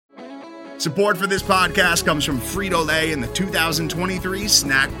Support for this podcast comes from Frito-Lay and the 2023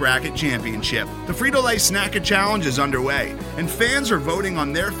 Snack Bracket Championship. The Frito-Lay Snack-A Challenge is underway, and fans are voting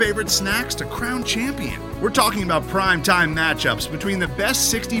on their favorite snacks to crown champion. We're talking about prime-time matchups between the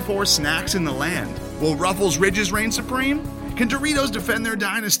best 64 snacks in the land. Will Ruffles Ridges reign supreme? Can Doritos defend their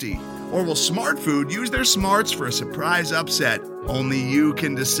dynasty? Or will Smart Food use their smarts for a surprise upset? Only you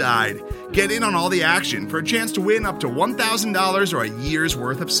can decide. Get in on all the action for a chance to win up to $1,000 or a year's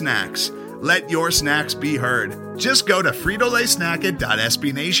worth of snacks. Let your snacks be heard. Just go to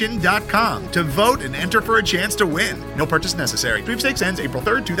fritolaysnacket.sbnation.com to vote and enter for a chance to win. No purchase necessary. Sweepstakes ends April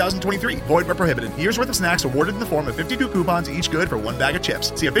 3rd, 2023. Void where prohibited. Year's worth of snacks awarded in the form of 52 coupons, each good for one bag of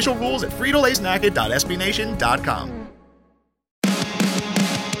chips. See official rules at fritolaysnacket.sbnation.com.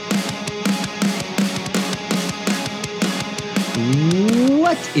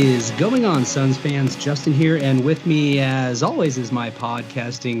 What is going on, Suns fans? Justin here, and with me, as always, is my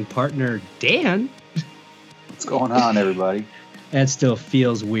podcasting partner, Dan. What's going on, everybody? That still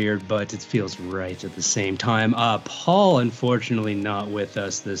feels weird, but it feels right at the same time. Paul, unfortunately, not with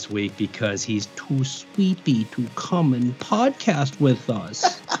us this week because he's too sleepy to come and podcast with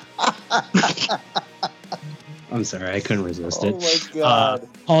us. I'm sorry, I couldn't resist it. Oh my God.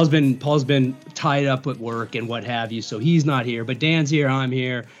 Paul's been tied up with work and what have you, so he's not here. But Dan's here, I'm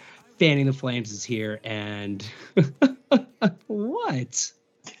here, Fanning the Flames is here, and what?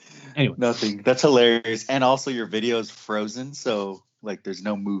 Anyway, Nothing. That's hilarious. And also, your video is frozen, so like there's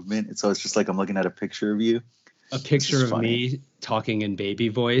no movement. So it's just like I'm looking at a picture of you. A picture of me talking in baby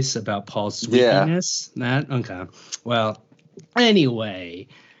voice about Paul's sweetness. Yeah. That okay. Well, anyway,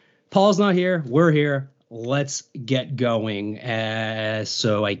 Paul's not here. We're here. Let's get going.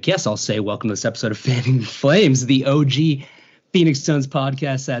 So I guess I'll say welcome to this episode of Fanning the Flames, the OG Phoenix Suns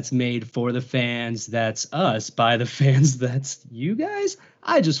podcast that's made for the fans. That's us, by the fans. That's you guys.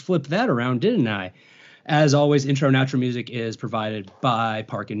 I just flipped that around, didn't I? As always, intro and outro music is provided by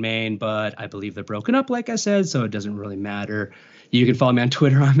Park and Main, but I believe they're broken up, like I said, so it doesn't really matter. You can follow me on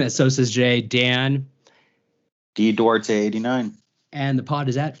Twitter. I'm at SosasJ. Dan. D Duarte 89. And the pod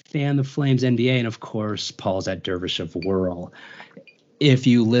is at Fan the Flames NBA. And of course, Paul's at Dervish of Whirl. If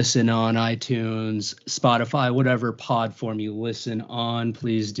you listen on iTunes, Spotify, whatever pod form you listen on,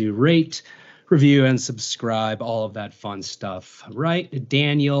 please do rate, review, and subscribe. All of that fun stuff. Right?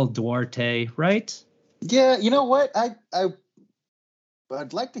 Daniel Duarte, right? Yeah, you know what? I'd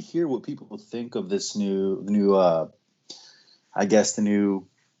like to hear what people think of this new I guess the new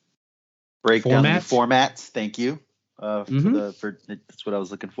breakdown, the new format. Thank you. For that's what I was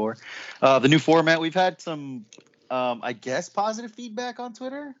looking for. The new format. We've had some, I guess, positive feedback on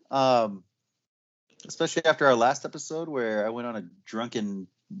Twitter, especially after our last episode where I went on a drunken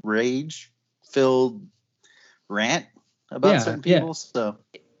rage-filled rant about certain people. So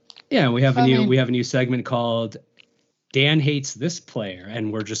yeah, we have a new segment called Dan Hates This Player,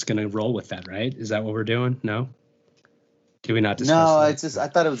 and we're just gonna roll with that, right? Is that what we're doing? No? Do we not discuss No, that? it's just I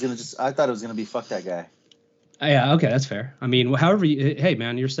thought it was gonna be fuck that guy. Yeah, okay, that's fair. I mean, however, hey,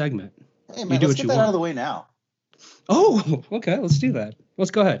 man, your segment. Hey, man, let's get that out of the way now. Oh, okay, let's do that. Let's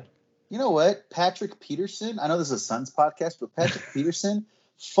go ahead. You know what? Patrick Peterson, I know this is a Suns podcast, but Patrick Peterson,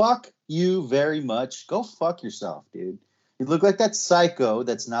 fuck you very much. Go fuck yourself, dude. You look like that psycho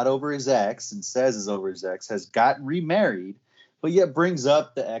that's not over his ex and says is over his ex, has gotten remarried, but yet brings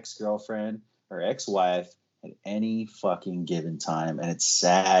up the ex-girlfriend or ex-wife at any fucking given time. And it's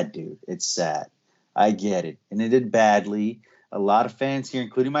sad, dude. It's sad. I get it. And it did badly. A lot of fans here,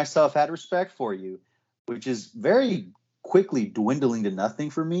 including myself, had respect for you, which is very quickly dwindling to nothing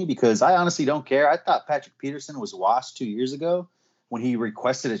for me because I honestly don't care. I thought Patrick Peterson was washed 2 years ago when he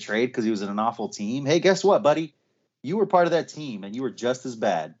requested a trade because he was in an awful team. Hey, guess what, buddy? You were part of that team and you were just as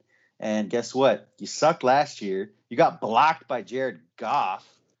bad. And guess what? You sucked last year. You got blocked by Jared Goff.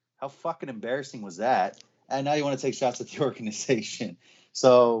 How fucking embarrassing was that? And now you want to take shots at the organization.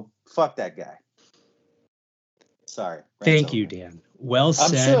 So fuck that guy. Sorry. Thank you, Dan. Well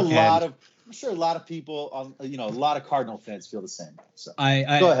said. I'm sure a lot of people on, a lot of Cardinal fans feel the same. So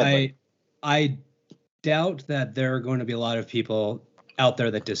go ahead. I doubt that there are going to be a lot of people out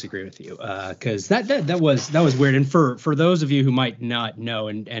there that disagree with you, because that was weird. And for those of you who might not know,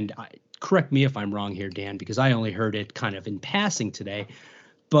 and correct me if I'm wrong here, Dan, because I only heard it kind of in passing today.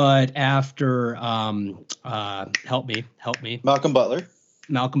 But after help me, Malcolm Butler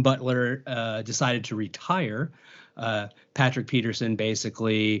decided to retire. Patrick Peterson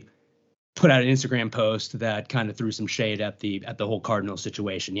basically put out an Instagram post that kind of threw some shade at the whole Cardinal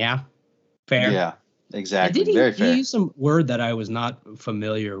situation. Yeah, fair. Yeah, exactly. Very fair. He used some word that I was not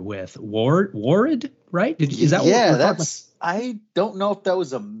familiar with. Warrid, right? Is that? Yeah, that's. I don't know if that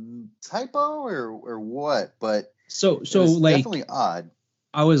was a typo or what, but so like definitely odd.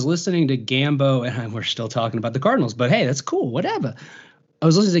 I was listening to Gambo, and we're still talking about the Cardinals, but hey, that's cool, whatever. I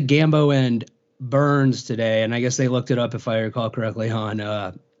was listening to Gambo and Burns today, and I guess they looked it up, if I recall correctly, on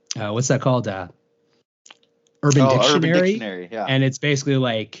what's that called? Urban Dictionary. Yeah. And it's basically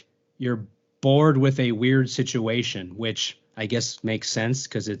like you're bored with a weird situation, which I guess makes sense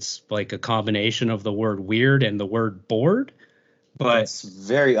because it's like a combination of the word weird and the word bored. But it's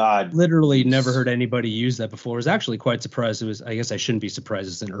very odd. Literally never heard anybody use that before. I was actually quite surprised. I guess I shouldn't be surprised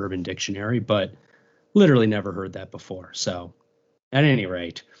it's an Urban Dictionary, but literally never heard that before. So at any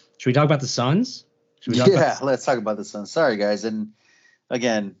rate, should we talk about the Suns? Let's talk about the Suns. Sorry, guys. And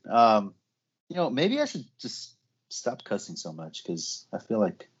again, maybe I should just stop cussing so much because I feel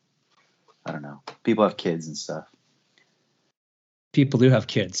like, I don't know, people have kids and stuff. People do have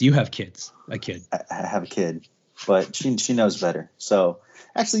kids. You have kids. A kid. I have a kid, but she knows better. So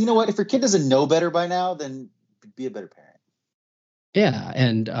actually, you know what? If your kid doesn't know better by now, then be a better parent. Yeah,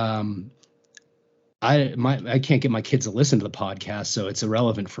 and I can't get my kids to listen to the podcast, so it's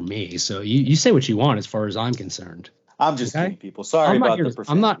irrelevant for me. So you say what you want as far as I'm concerned. I'm just kidding, people. Sorry about the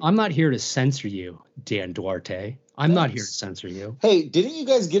profanity. I'm not here to censor you, Dan Duarte. I'm not here to censor you. Hey, didn't you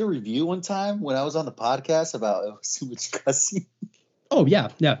guys get a review one time when I was on the podcast about too much cussing? Oh yeah.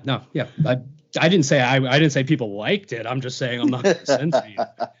 I didn't say people liked it. I'm just saying I'm not going to censor you.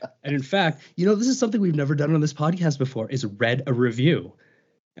 And in fact, this is something we've never done on this podcast before: is read a review.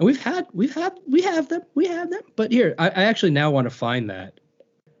 And we have them. But here, I actually now want to find that.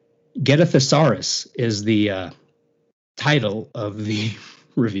 Get a Thesaurus is the title of the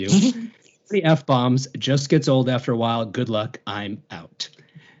review. The F-bombs just gets old after a while. Good luck. I'm out.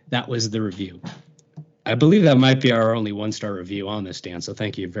 That was the review. I believe that might be our only 1-star review on this, Dan. So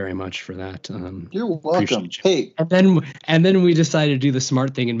thank you very much for that. You're welcome. Hey, and then we decided to do the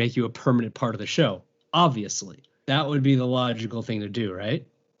smart thing and make you a permanent part of the show. Obviously, that would be the logical thing to do, right?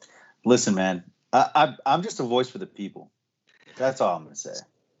 Listen, man, I'm just a voice for the people. That's all I'm going to say.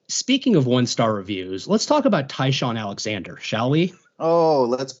 Speaking of 1-star reviews, let's talk about Ty-Shon Alexander, shall we? Oh,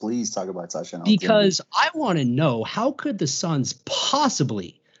 let's please talk about Ty-Shon Alexander. Because I want to know, how could the Suns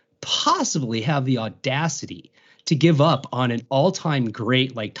possibly have the audacity to give up on an all-time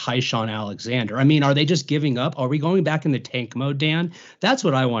great like Ty-Shon Alexander? I mean, are they just giving up? Are we going back in the tank mode, Dan? That's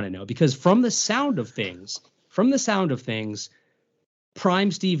what I want to know. Because from the sound of things,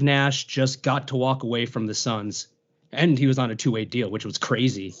 prime Steve Nash just got to walk away from the Suns, and he was on a 2-way deal, which was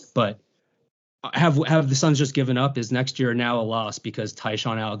crazy. But have the Suns just given up? Is next year now a loss because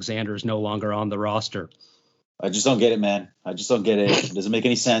Ty-Shon Alexander is no longer on the roster? I just don't get it, man. I just don't get it. It doesn't make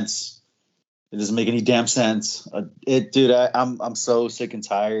any sense. It doesn't make any damn sense. Dude, I'm so sick and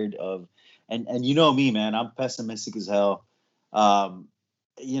tired of, and you know me, man. I'm pessimistic as hell. I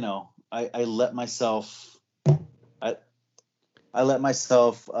let myself. I let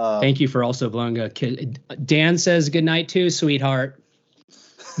myself. Thank you for also blowing a kiss. Dan says good night too, sweetheart.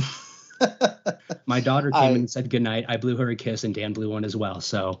 My daughter came in and said good night. I blew her a kiss, and Dan blew one as well.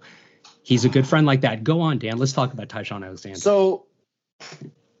 So he's a good friend like that. Go on, Dan. Let's talk about Ty-Shon Alexander. So,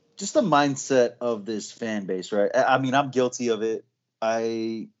 just the mindset of this fan base, right? I mean, I'm guilty of it.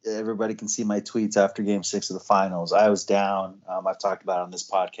 Everybody can see my tweets after Game 6 of the finals. I was down. I've talked about it on this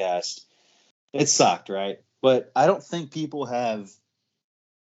podcast. It sucked, right? But I don't think people have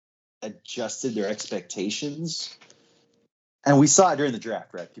adjusted their expectations. And we saw it during the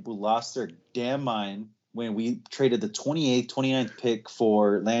draft, right? People lost their damn mind when we traded the 28th, 29th pick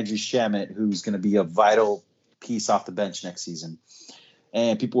for Landry Shamet, who's going to be a vital piece off the bench next season.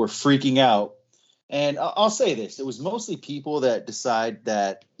 And people were freaking out. And I'll say this. It was mostly people that decide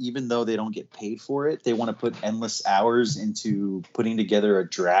that even though they don't get paid for it, they want to put endless hours into putting together a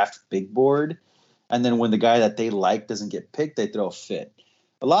draft big board. And then when the guy that they like doesn't get picked, they throw a fit.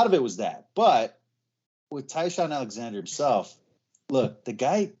 A lot of it was that. But with Ty-Shon Alexander himself, look, the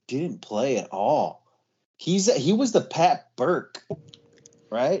guy didn't play at all. He was the Pat Burke,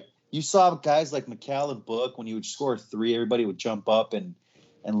 right? You saw guys like Mikal and Book, when he would score 3, everybody would jump up and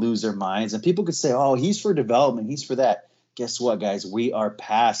lose their minds. And people could say, oh, he's for development. He's for that. Guess what, guys? We are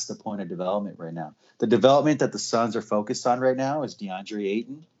past the point of development right now. The development that the Suns are focused on right now is DeAndre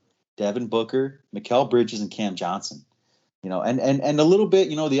Ayton, Devin Booker, Mikal Bridges, and Cam Johnson. And a little bit,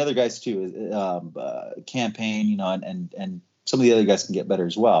 the other guys too, Campaign, and some of the other guys can get better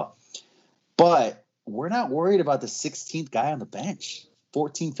as well. But we're not worried about the 16th guy on the bench,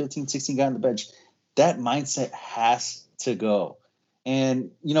 14, 15, 16 guy on the bench. That mindset has to go. And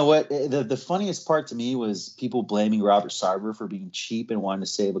you know what? The funniest part to me was people blaming Robert Sarver for being cheap and wanting to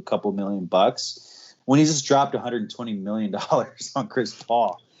save a couple $1 million when he just dropped $120 million on Chris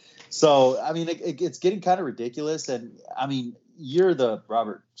Paul. So, I mean, it's getting kind of ridiculous. And, I mean, you're the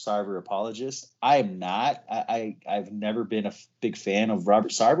Robert Sarver apologist. I am not. I've never been a big fan of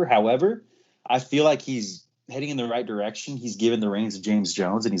Robert Sarver. However, I feel like he's heading in the right direction. He's given the reins to James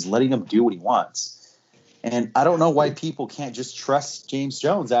Jones, and he's letting him do what he wants. And I don't know why people can't just trust James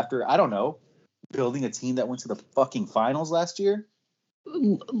Jones after, I don't know, building a team that went to the fucking finals last year.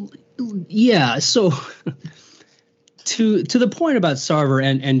 Yeah, so to the point about Sarver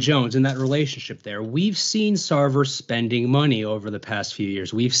and Jones and that relationship there, we've seen Sarver spending money over the past few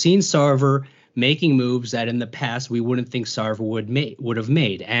years. We've seen Sarver making moves that in the past we wouldn't think Sarver would have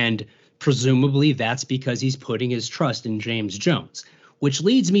made. And presumably that's because he's putting his trust in James Jones, which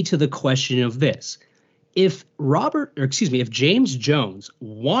leads me to the question of this. If James Jones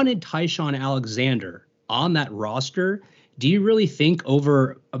wanted Tyshawn Alexander on that roster, do you really think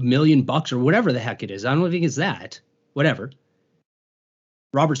over $1 million or whatever the heck it is? I don't think it's that. Whatever.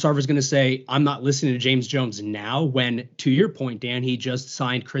 Robert Sarver's going to say, I'm not listening to James Jones now, when, to your point, Dan, he just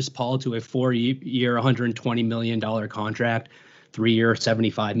signed Chris Paul to a 4-year, $120 million contract, 3-year,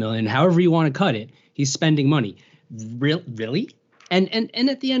 $75 million, however you want to cut it. He's spending money. Really? And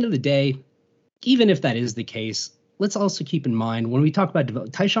at the end of the day, even if that is the case, let's also keep in mind when we talk about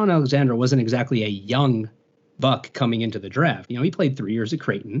Tyshawn Alexander wasn't exactly a young buck coming into the draft. You know, he played 3 years at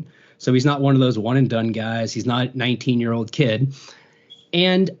Creighton, so he's not one of those one and done guys. He's not a 19-year-old kid.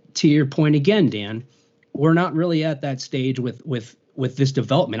 And to your point again, Dan, we're not really at that stage with this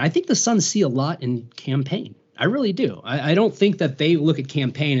development. I think the Suns see a lot in Campaign. I really do. I don't think that they look at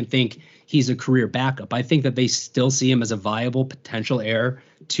Campaign and think he's a career backup. I think that they still see him as a viable potential heir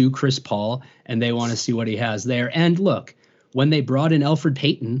to Chris Paul, and they want to see what he has there. And look, when they brought in Elfrid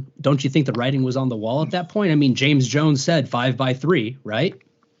Payton, don't you think the writing was on the wall at that point? I mean, James Jones said 5x3, right?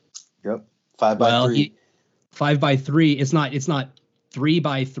 Yep, 5x3. 5x3. It's not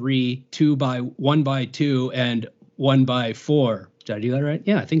 3x3, 1x2, and 1x4. Did I do that right?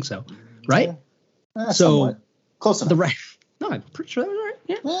 Yeah, I think so. Right? Yeah. So somewhat. Close enough. No, I'm pretty sure that was right.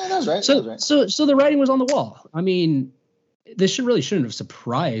 Yeah, that was right. So the writing was on the wall. I mean, this shouldn't have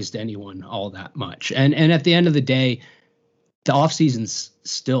surprised anyone all that much. And at the end of the day, the offseason's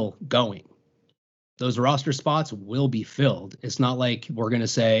still going. Those roster spots will be filled. It's not like we're going to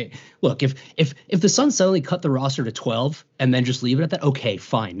say, look, if the Suns suddenly cut the roster to 12 and then just leave it at that, okay,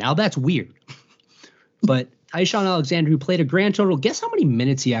 fine. Now that's weird. But Tyshawn Alexander, who played a grand total, guess how many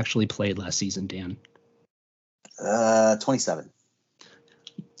minutes he actually played last season, Dan? 27.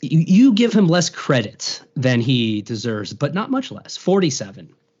 You give him less credit than he deserves, but not much less.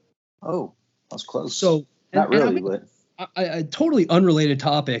 47. Oh, that was close. So not really, but a totally unrelated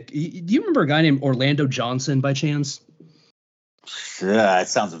topic. Do you remember a guy named Orlando Johnson by chance? Yeah, it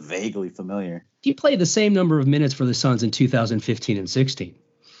sounds vaguely familiar. He played the same number of minutes for the Suns in 2015 and 16.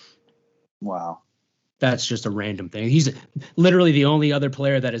 Wow. That's just a random thing. He's literally the only other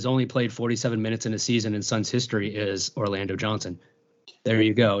player that has only played 47 minutes in a season in Suns history is Orlando Johnson. There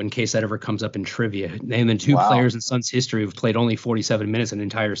you go. In case that ever comes up in trivia, name the two players in Suns history who've played only 47 minutes an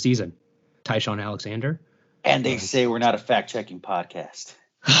entire season. Tyshawn Alexander. And they say we're not a fact-checking podcast.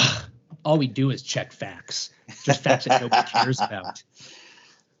 All we do is check facts, just facts that nobody cares about.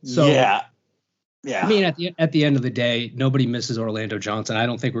 So yeah. I mean, at the end of the day, nobody misses Orlando Johnson. I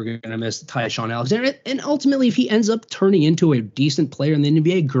don't think we're going to miss Tyshawn Alexander. And ultimately, if he ends up turning into a decent player in the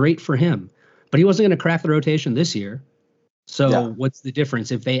NBA, great for him. But he wasn't going to crack the rotation this year. So what's the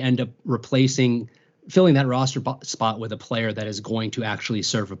difference if they end up filling that roster spot with a player that is going to actually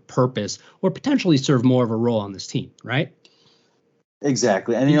serve a purpose or potentially serve more of a role on this team, right?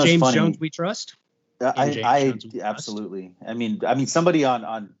 Exactly. And James funny. Jones, we trust. I absolutely. I mean, somebody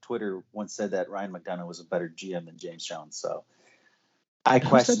on Twitter once said that Ryan McDonough was a better GM than James Jones. So I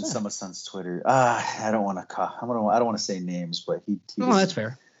questioned some of Suns Twitter. I don't want to say names, but he that's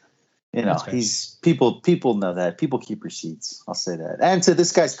fair. You know, he's people know that. People keep receipts. I'll say that. And to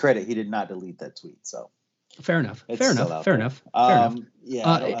this guy's credit, he did not delete that tweet. So fair enough. Yeah.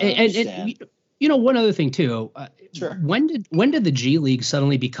 And you know, one other thing too. Sure. When did the G League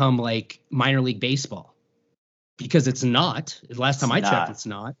suddenly become like minor league baseball? Because it's not. Last time I checked, it's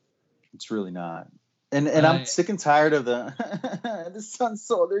not. It's really not. And I'm sick and tired of the Suns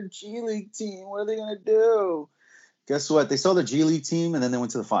sold their G League team. What are they gonna do? Guess what? They sold their G League team and then they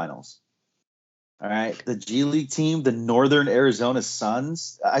went to the finals. All right. The G League team, the Northern Arizona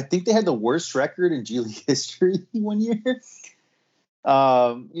Suns, I think they had the worst record in G League history 1 year.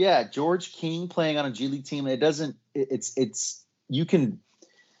 George King playing on a G League team. You can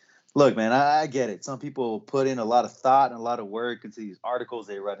Look, man, I get it. Some people put in a lot of thought and a lot of work into these articles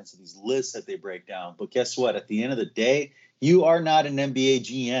they write, into these lists that they break down. But guess what? At the end of the day, you are not an NBA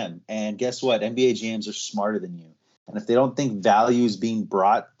GM. And guess what? NBA GMs are smarter than you. And if they don't think value is being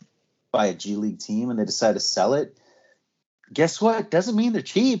brought by a G League team and they decide to sell it, guess what? Doesn't mean they're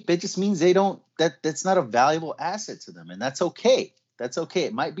cheap. It just means they don't, that's not a valuable asset to them. And that's okay. That's okay.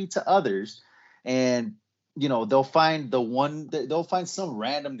 It might be to others. And they'll find some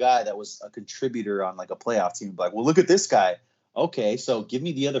random guy that was a contributor on like a playoff team. Like, well, look at this guy. Okay, so give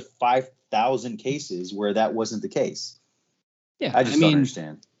me the other 5,000 cases where that wasn't the case. Yeah, I don't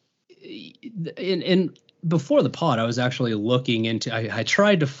understand. In before the pod, I was actually looking into. I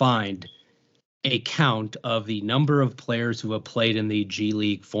tried to find a count of the number of players who have played in the G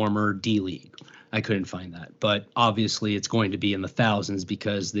League, former D League. I couldn't find that, but obviously it's going to be in the thousands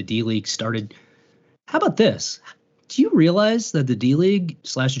because the D League started. How about this? Do you realize that the D League /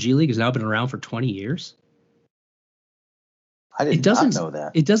 G League has now been around for 20 years? I did not know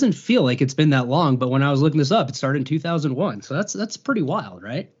that. It doesn't feel like it's been that long, but when I was looking this up, it started in 2001. So that's pretty wild,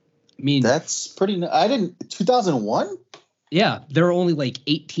 right? I mean, that's pretty. 2001? Yeah, there were only like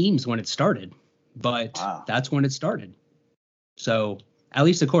 8 teams when it started, but That's when it started. So at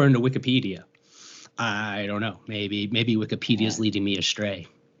least according to Wikipedia. I don't know. Maybe Wikipedia is leading me astray.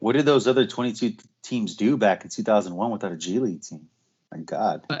 What did those other 22 teams do back in 2001 without a G League team? My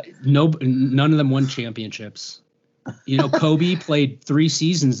God. None of them won championships. Kobe played 3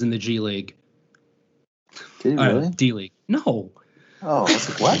 seasons in the G League. Did he really? D League. No. Oh, I was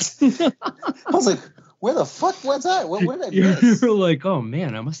like, what? I was like, where the fuck was that? Where did I miss? You're like, oh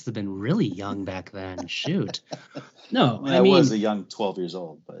man, I must have been really young back then. Shoot. No, I mean, I was a young 12 years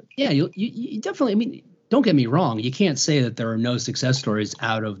old, but yeah, you definitely. I mean, don't get me wrong. You can't say that there are no success stories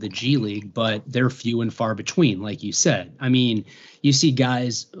out of the G League, but they're few and far between, like you said. I mean, you see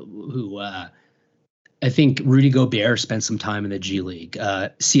guys who I think Rudy Gobert spent some time in the G League.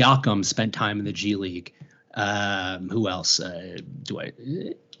 Siakam spent time in the G League. Who else?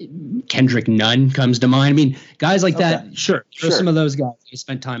 Kendrick Nunn comes to mind. I mean, guys like that. Sure. Some of those guys who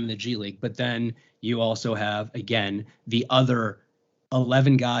spent time in the G League, but then you also have, again, the other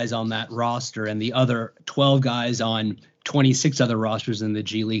 11 guys on that roster and the other 12 guys on 26 other rosters in the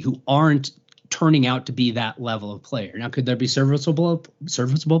G League who aren't turning out to be that level of player. Now, could there be serviceable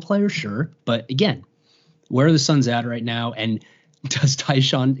players? Sure. But again, where are the Suns at right now? And does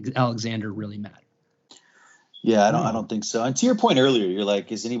Ty-Shon Alexander really matter? Yeah, I don't think so. And to your point earlier, you're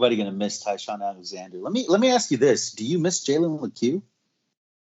like, is anybody going to miss Ty-Shon Alexander? Let me ask you this. Do you miss Jalen LeCue?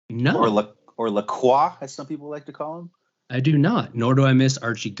 No. Or Lacroix, as some people like to call him? I do not. Nor do I miss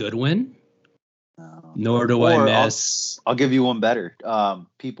Archie Goodwin. No. Nor do I miss. I'll give you one better.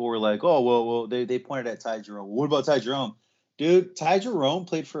 People were like, oh, well, they pointed at Ty Jerome. What about Ty Jerome? Dude, Ty Jerome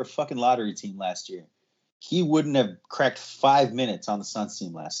played for a fucking lottery team last year. He wouldn't have cracked 5 minutes on the Suns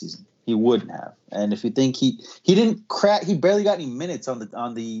team last season. He wouldn't have. And if you think he didn't crack, he barely got any minutes on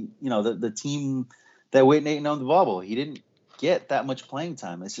the team that Wade Nayton owned the bubble. He didn't get that much playing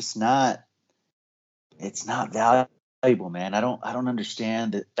time. It's just not. It's not valuable, man. I don't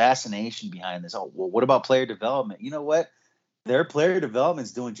understand the fascination behind this. Oh, well, what about player development? You know what? Their player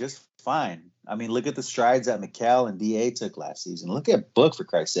development's doing just fine. I mean, look at the strides that McCall and DA took last season. Look at Book, for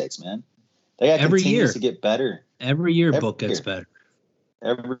Christ's sakes, man. They got continues to get better. Every year, Book gets better.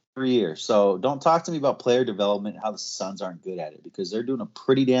 Every year. So don't talk to me about player development and how the Suns aren't good at it, because they're doing a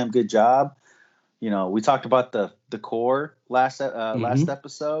pretty damn good job. We talked about the core last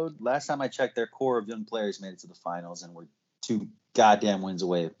episode. Last time I checked, their core of young players made it to the finals and were 2 goddamn wins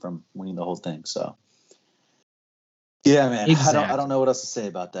away from winning the whole thing. So, yeah, man, exactly. I don't know what else to say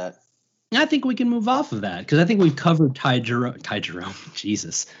about that. I think we can move off of that because I think we've covered Ty Jerome.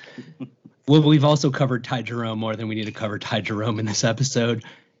 Jesus. Well, we've also covered Ty Jerome more than we need to cover Ty Jerome in this episode.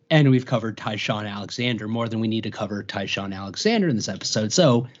 And we've covered Ty-Shon Alexander more than we need to cover Ty-Shon Alexander in this episode.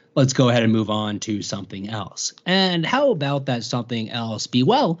 So let's go ahead and move on to something else. And how about that something else be?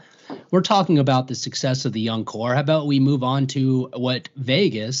 Well, we're talking about the success of the young core. How about we move on to what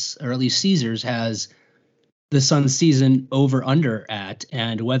Vegas, or at least Caesars, has the Suns season over under at,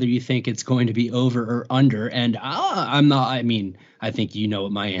 and whether you think it's going to be over or under. And I think you know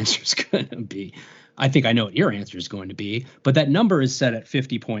what my answer is going to be. I think I know what your answer is going to be, but that number is set at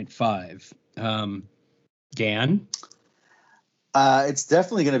 50.5. Dan? It's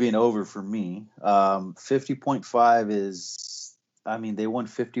definitely going to be an over for me. 50.5 is, they won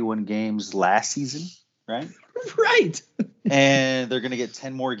 51 games last season, right? Right. And they're going to get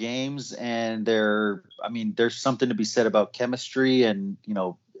 10 more games. And there's something to be said about chemistry and,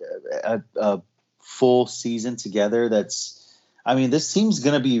 a full season together. This team's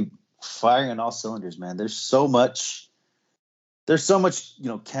going to be firing on all cylinders, man. There's so much,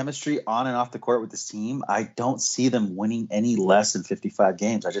 chemistry on and off the court with this team. I don't see them winning any less than 55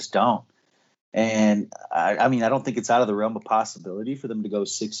 games. I just don't. And I mean, I don't think it's out of the realm of possibility for them to go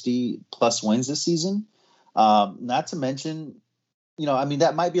 60 plus wins this season. Not to mention,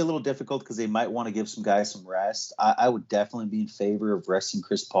 that might be a little difficult because they might want to give some guys some rest. I would definitely be in favor of resting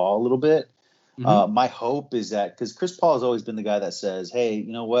Chris Paul a little bit. Mm-hmm. My hope is that, because Chris Paul has always been the guy that says, hey,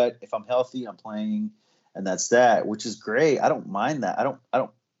 you know what? If I'm healthy, I'm playing, and that's that, which is great. I don't mind that. I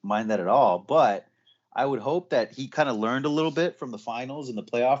don't mind that at all. But I would hope that he kind of learned a little bit from the finals and the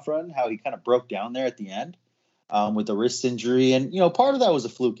playoff run, how he kind of broke down there at the end with the wrist injury. And, part of that was a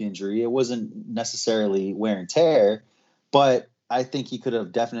fluke injury. It wasn't necessarily wear and tear, but I think he could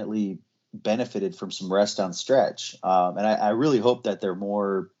have definitely benefited from some rest on stretch. And I really hope that they're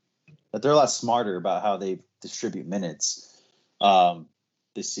a lot smarter about how they distribute minutes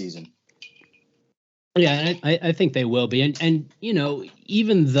this season. Yeah, I think they will be. And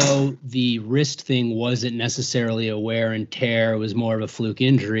even though the wrist thing wasn't necessarily a wear and tear, it was more of a fluke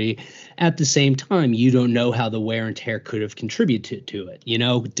injury, at the same time, you don't know how the wear and tear could have contributed to it.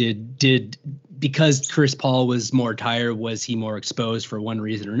 Did because Chris Paul was more tired, was he more exposed for one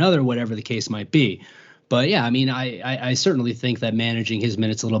reason or another, whatever the case might be. But yeah, I mean, I certainly think that managing his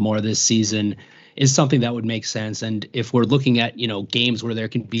minutes a little more this season is something that would make sense. And if we're looking at, games where there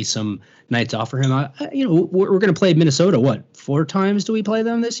can be some nights off for him, we're going to play Minnesota. What, 4 times do we play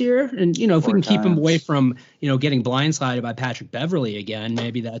them this year? And, if we can keep him away from, getting blindsided by Patrick Beverly again,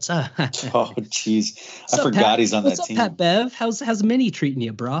 maybe that's. Oh, jeez. I forgot Pat? He's on that team. Pat Bev? How's Minnie treating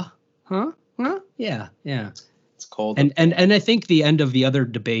you, brah? Huh? Yeah. It's cold. And I think the end of the other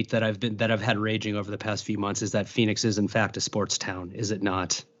debate that I've had raging over the past few months is that Phoenix is in fact a sports town. Is it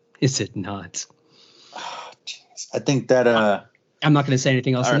not? Is it not? Oh, jeez. I think that I'm not going to say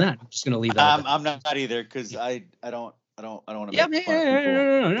anything else on that. I'm just going to leave that. I'm not either, because I don't want to. Yeah,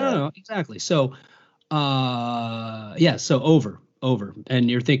 no, exactly. So, so over, and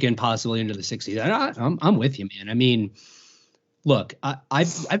you're thinking possibly into the 60s. I'm with you, man. I mean, look,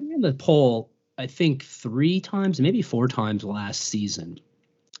 I've ran the poll, I think 3 times, maybe 4 times last season,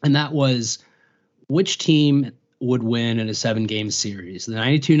 and that was which team would win in a 7-game series, the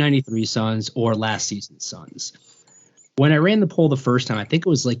 92-93 Suns or last season's Suns. When I ran the poll the first time, I think it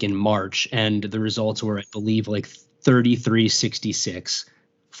was like in March, and the results were, I believe, like 33-66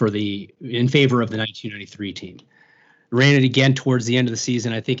 in favor of the 92-93 team. Ran it again towards the end of the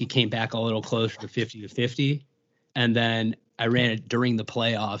season. I think it came back a little closer to 50-50. And then I ran it during the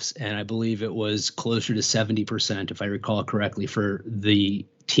playoffs, and I believe it was closer to 70%, if I recall correctly, for the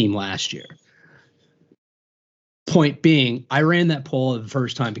team last year. Point being, I ran that poll the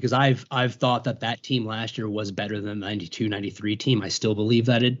first time because I've thought that team last year was better than the 92-93 team. I still believe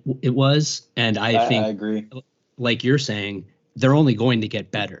that it was. And I think, agree. Like you're saying, they're only going to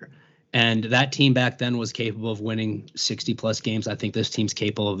get better. And that team back then was capable of winning 60-plus games. I think this team's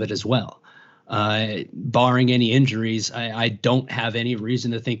capable of it as well. Barring any injuries, I don't have any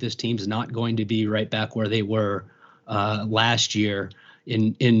reason to think this team's not going to be right back where they were last year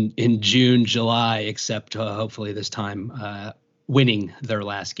in June, July, except hopefully this time winning their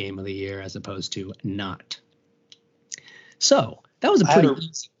last game of the year as opposed to not. So that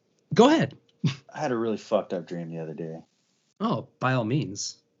was Go ahead. I had a really fucked up dream the other day. Oh, by all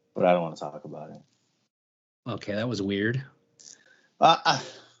means. But I don't want to talk about it. Okay, that was weird. All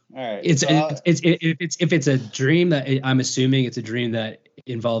right. If it's a dream that I'm assuming it's a dream that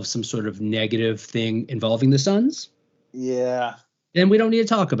involves some sort of negative thing involving the Suns. Yeah. Then we don't need to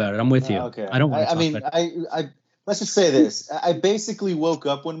talk about it. I'm with you. Okay. I don't want to talk about it. I let's just say this. I basically woke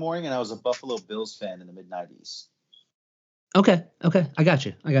up one morning and I was a Buffalo Bills fan in the mid-90s. Okay. I got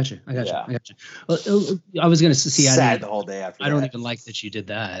you. Well, I was going to see. Sad the whole day after. I don't even like that you did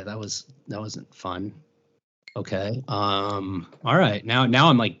that. That wasn't fun. Okay. All right. Now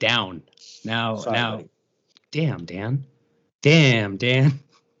I'm like down. Now. Damn, Dan.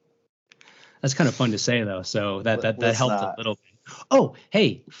 That's kind of fun to say though. So that helped a little bit. Oh,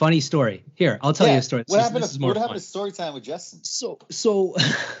 hey, funny story. Here, I'll tell you a story. What happened to story time with Justin? So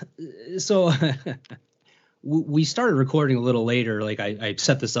we started recording a little later. Like I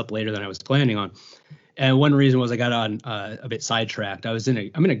set this up later than I was planning on. And one reason was I got on a bit sidetracked. I'm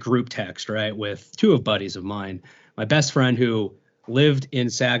in a group text, right, with 2 buddies of mine. My best friend who lived in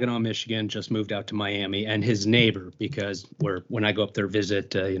Saginaw, Michigan, just moved out to Miami, and his neighbor, because when I go up there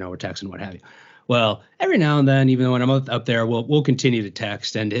visit, we're texting, what have you. Well, every now and then, even when I'm up there, we'll continue to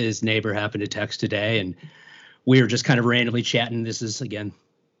text. And his neighbor happened to text today, and we were just kind of randomly chatting. This is, again,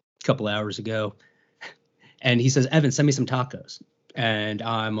 a couple hours ago. And he says, Evan, send me some tacos. And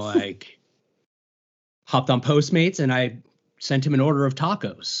I'm like, hopped on Postmates and I sent him an order of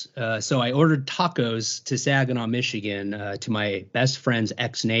tacos. So I ordered tacos to Saginaw, Michigan, to my best friend's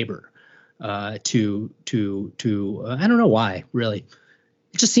ex-neighbor. I don't know why, really.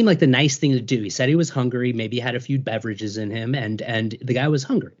 It just seemed like the nice thing to do. He said he was hungry, maybe had a few beverages in him, and the guy was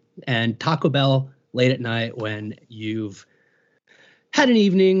hungry. And Taco Bell late at night when you've had an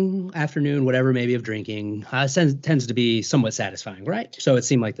evening, afternoon, whatever, maybe of drinking, tends to be somewhat satisfying, right? So it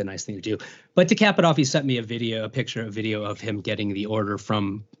seemed like the nice thing to do. But to cap it off, he sent me a video of him getting the order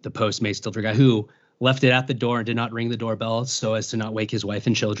from the Postmates delivery guy who left it at the door and did not ring the doorbell so as to not wake his wife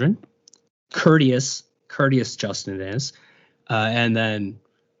and children. Courteous Justin is. And then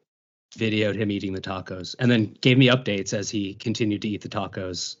videoed him eating the tacos and then gave me updates as he continued to eat the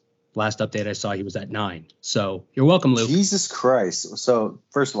tacos. Last update I saw, he was at 9. So you're welcome, Luke. Jesus Christ. So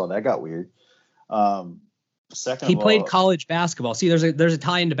first of all, that got weird. Second, he played college basketball. See, there's a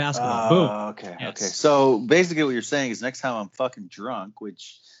tie into basketball. Boom. Okay. Yes. Okay. So basically what you're saying is next time I'm fucking drunk,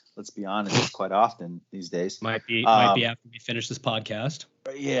 which let's be honest, is quite often these days. Might be after we finish this podcast.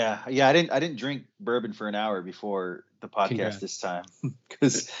 Yeah. I didn't drink bourbon for an hour before the podcast Congrats. this time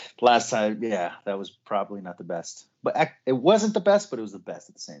because last time, that was probably not the best. But it wasn't the best, but it was the best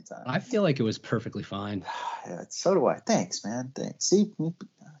at the same time. I feel like it was perfectly fine. Yeah, so do I. Thanks, man. Thanks. See,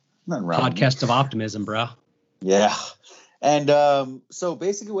 nothing wrong. Podcast of optimism, bro. Yeah. And so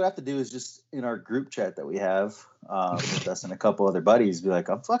basically what I have to do is just in our group chat that we have with us and a couple other buddies, be like,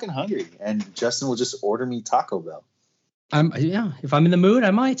 I'm fucking hungry. And Justin will just order me Taco Bell. If I'm in the mood,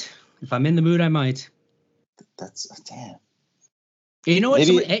 I might. That's damn. You know what?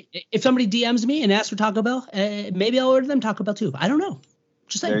 If somebody DMs me and asks for Taco Bell, maybe I'll order them Taco Bell too. I don't know.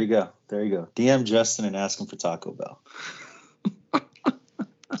 Just saying. There you go. DM Justin and ask him for Taco Bell.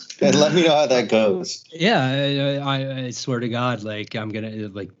 And let me know how that goes. Yeah, I swear to God, like I'm gonna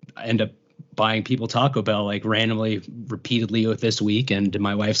end up buying people Taco Bell randomly, repeatedly with this week, and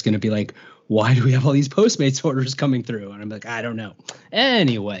my wife's gonna be like, "Why do we have all these Postmates orders coming through?" And I'm like, I don't know.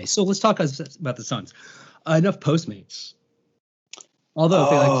 Anyway, so let's talk about the Suns. Enough Postmates. Although if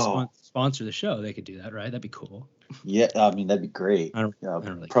they like to sponsor the show, they could do that, right? That'd be cool. Yeah, I mean that'd be great. I don't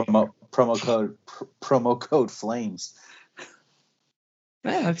really promo code Flames.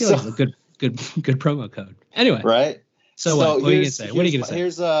 Yeah, I feel like it's a good promo code. Anyway, right? So what are you gonna say? What are you gonna say?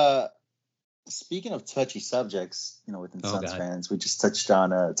 Here's speaking of touchy subjects, within Suns fans, we just touched on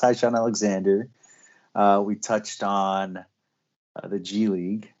Tyshawn Alexander. We touched on the G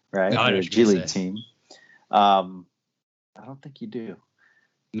League, right? The G League team. I don't think you do.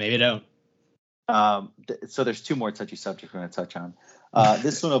 Maybe I don't. So there's 2 more touchy subjects we're going to touch on.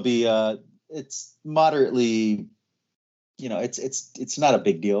 This one will be it's moderately, it's not a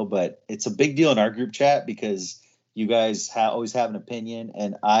big deal, but it's a big deal in our group chat because you guys always have an opinion,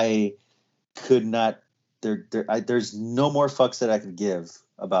 and I could not. There's no more fucks that I could give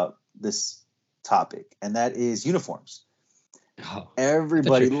about this topic, and that is uniforms. Oh,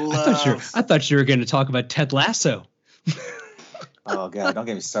 everybody loves. I thought you were going to talk about Ted Lasso. Oh God! Don't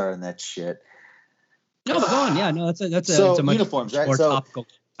get me started on that shit. No, but go on. Yeah, no, that's a much uniforms, right? more topical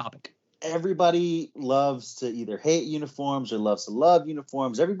topic. Everybody loves to either hate uniforms or loves to love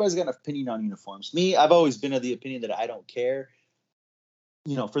uniforms. Everybody's got an opinion on uniforms. Me, I've always been of the opinion that I don't care.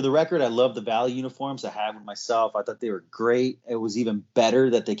 For the record, I love the Valley uniforms. I have them myself. I thought they were great. It was even better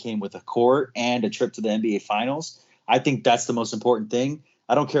that they came with a court and a trip to the NBA Finals. I think that's the most important thing.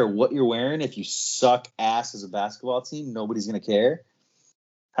 I don't care what you're wearing. If you suck ass as a basketball team, nobody's going to care.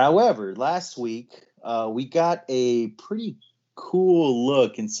 However, last week, we got a pretty cool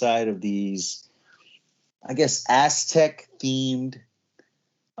look inside of these, I guess, Aztec-themed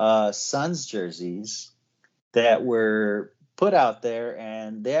Suns jerseys that were put out there.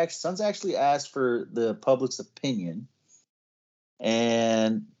 And Suns actually asked for the public's opinion.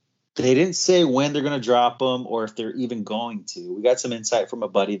 And they didn't say when they're going to drop them or if they're even going to. We got some insight from a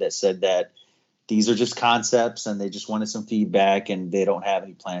buddy that said that these are just concepts and they just wanted some feedback and they don't have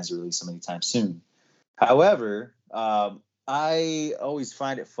any plans to release them anytime soon. However, I always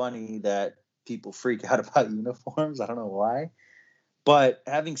find it funny that people freak out about uniforms. I don't know why. But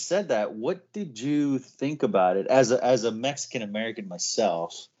having said that, what did you think about it? As a Mexican-American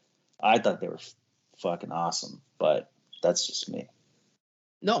myself, I thought they were fucking awesome, but that's just me.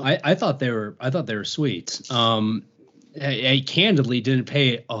 No, I thought they were sweet. I candidly didn't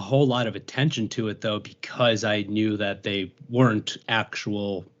pay a whole lot of attention to it though, because I knew that they weren't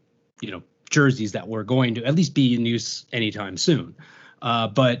actual, jerseys that were going to at least be in use anytime soon.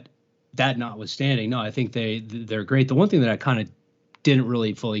 But that notwithstanding, no, I think they're great. The one thing that I kind of didn't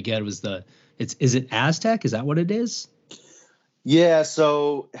really fully get was is it Aztec? Is that what it is? Yeah,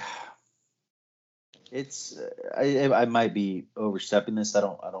 so it's I might be overstepping this.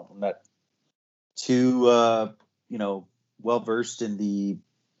 I'm not too well versed in the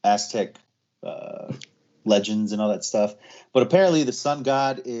Aztec legends and all that stuff, but apparently the sun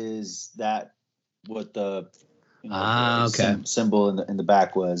god is that what the symbol in the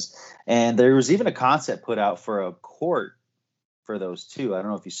back was, and there was even a concept put out for a court for those two. I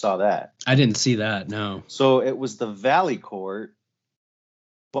don't know if you saw that. I didn't see that. No. So it was the Valley Court,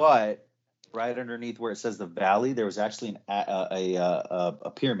 but right underneath where it says the Valley, there was actually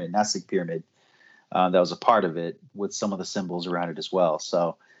a pyramid, Nazca pyramid, that was a part of it with some of the symbols around it as well.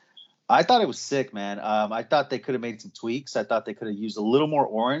 So I thought it was sick, man. I thought they could have made some tweaks. I thought they could have used a little more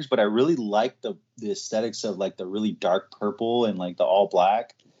orange, but I really liked the aesthetics of like the really dark purple and like the all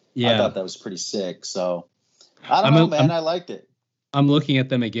black. Yeah, I thought that was pretty sick. So I don't know, man. I liked it. I'm looking at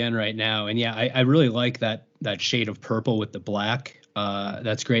them again right now, and yeah, I really like that shade of purple with the black.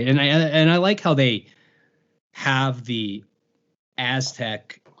 That's great, and I like how they have the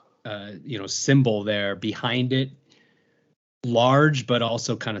Aztec, symbol there behind it, large but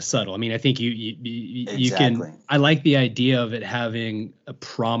also kind of subtle. I mean, I think you can. I like the idea of it having a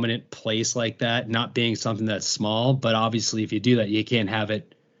prominent place like that, not being something that's small. But obviously, if you do that, you can't have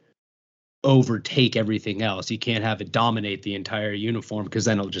it overtake everything else. You can't have it dominate the entire uniform, because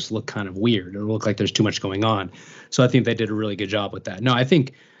then it'll just look kind of weird. It'll look like there's too much going on. So I think they did a really good job with that. No, I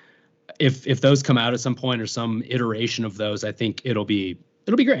think if those come out at some point, or some iteration of those, I think it'll be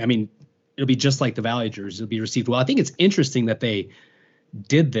great. I mean, it'll be just like the Valley jerseys. It'll be received well. I think it's interesting that they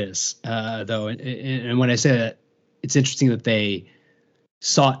did this, though. And when I say that, it's interesting that they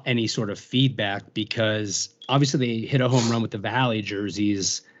sought any sort of feedback, because obviously they hit a home run with the Valley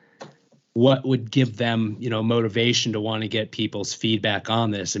jerseys. What would give them, motivation to want to get people's feedback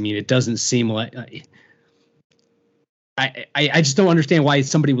on this? I mean, it doesn't seem like I just don't understand why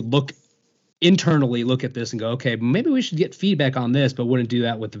somebody would internally look at this and go, okay, maybe we should get feedback on this, but wouldn't do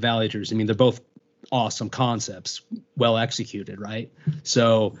that with the Valley jerseys. I mean, they're both awesome concepts, well executed, right?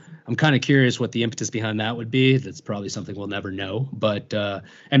 So I'm kind of curious what the impetus behind that would be. That's probably something we'll never know, but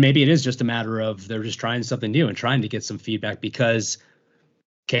and maybe it is just a matter of they're just trying something new and trying to get some feedback, because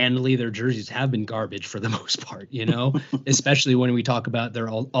candidly, their jerseys have been garbage for the most part, especially when we talk about their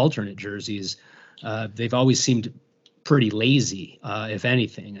alternate jerseys. They've always seemed pretty lazy, if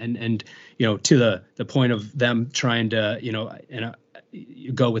anything. And to the point of them trying to,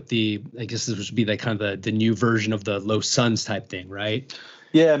 you go with I guess this would be like kind of the new version of the Los Suns type thing, right?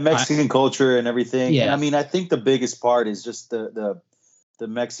 Yeah, Mexican culture and everything. Yeah. And I mean, I think the biggest part is just the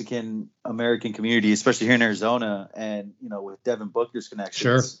Mexican American community, especially here in Arizona, and with Devin Booker's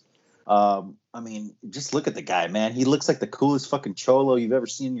connections. Sure. I mean, just look at the guy, man. He looks like the coolest fucking cholo you've ever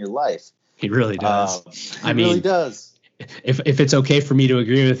seen in your life. He really does. He really does. If it's okay for me to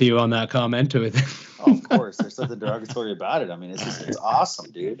agree with you on that comment, to it. Oh, of course, there's something derogatory about it. I mean, it's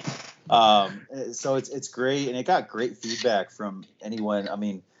awesome, dude. So it's great, and it got great feedback from anyone. I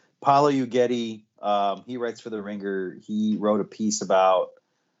mean, Paolo Uggetti. He writes for The Ringer. He wrote a piece about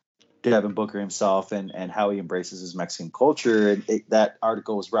Devin Booker himself and how he embraces his Mexican culture. And that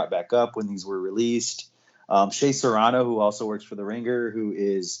article was brought back up when these were released. Shea Serrano, who also works for The Ringer, who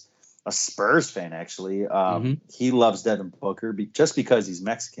is a Spurs fan, actually. He loves Devin Booker just because he's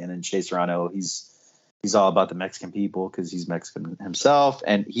Mexican. And Shea Serrano, he's all about the Mexican people because he's Mexican himself.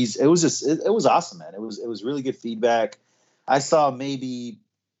 And it was awesome, man. It was really good feedback. I saw maybe,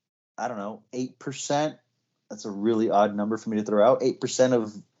 I don't know, 8%. That's a really odd number for me to throw out. 8%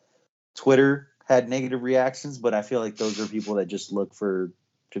 of Twitter had negative reactions, but I feel like those are people that just look to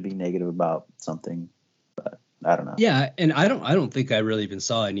be negative about something. But I don't know. Yeah, and I don't think I really even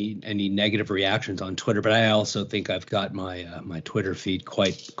saw any negative reactions on Twitter, but I also think I've got my my Twitter feed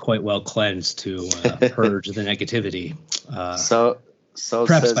quite well cleansed to purge the negativity. So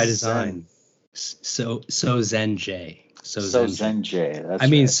perhaps by design. So Zen J. So Zen J. That's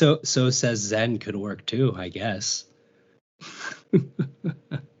mean, right. so says Zen could work too, I guess.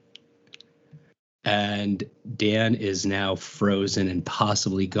 And Dan is now frozen and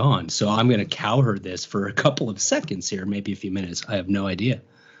possibly gone. So I'm going to cowherd this for a couple of seconds here, maybe a few minutes. I have no idea.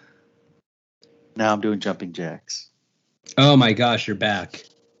 Now I'm doing jumping jacks. Oh my gosh, you're back.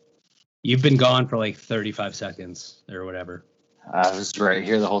 You've been gone for like 35 seconds or whatever. I was right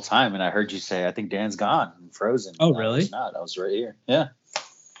here the whole time, and I heard you say, I think Dan's gone and frozen. Oh, really? I was right here. Yeah.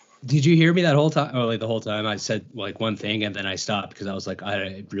 Did you hear me that whole time? Oh, like the whole time I said like one thing and then I stopped because I was like,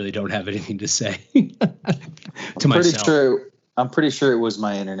 I really don't have anything to say to myself. I'm pretty sure it was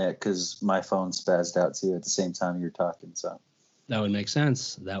my internet because my phone spazzed out too at the same time you're talking. So that would make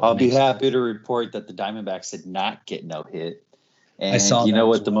sense. I'll be happy to report that the Diamondbacks did not get no hit. And I saw you know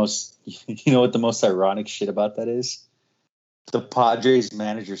that what the most ironic shit about that is? The Padres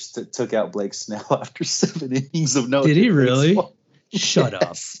manager took out Blake Snell after 7 innings of no. Did he really? Baseball. Shut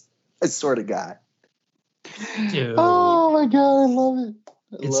up. I swear to God. Dude. Oh my God, I love it.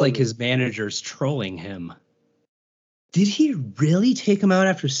 It's like his manager's trolling him. Did he really take him out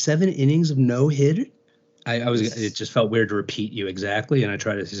after 7 innings of no hitter? It just felt weird to repeat you exactly, and I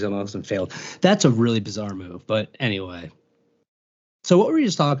tried to say something else and failed. That's a really bizarre move, but anyway. So what were you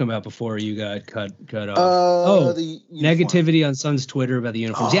just talking about before you got cut off? The negativity on Sun's Twitter about the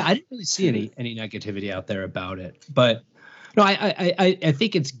uniforms. Yeah, I didn't really see any negativity out there about it, but no, I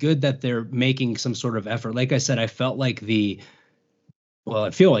think it's good that they're making some sort of effort. Like I said, I feel like the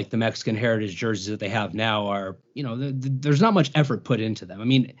Mexican heritage jerseys that they have now are, there's not much effort put into them. I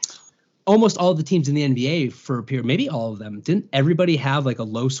mean, almost all the teams in the NBA for a period, maybe all of them, didn't everybody have like a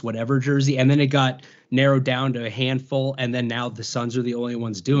Los whatever jersey, and then it got narrowed down to a handful, and then now the Suns are the only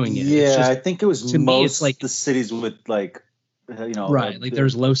ones doing it. Yeah, I think it was most like the cities with like, right, like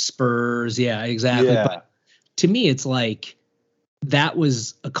there's Los Spurs. Yeah, exactly. Yeah. But to me, it's like that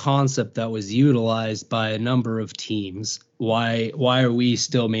was a concept that was utilized by a number of teams. Why are we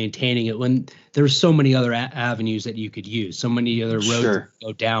still maintaining it when there's so many other avenues that you could use, so many other roads to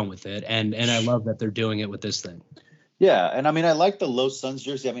go down with it? And I love that they're doing it with this thing. Yeah, and I mean, I like the Los Suns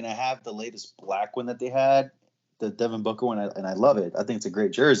jersey. I mean, I have the latest black one that they had, the Devin Booker one, and I love it. I think it's a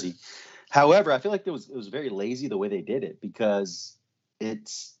great jersey. However, I feel like it was very lazy the way they did it, because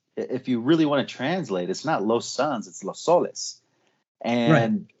it's, if you really want to translate, it's not Los Suns, it's Los Soles.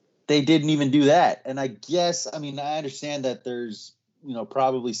 And they didn't even do that. And I guess, I mean, I understand that there's,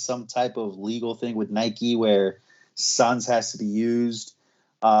 probably some type of legal thing with Nike where Suns has to be used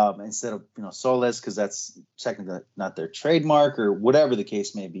instead of, Soles, because that's technically not their trademark or whatever the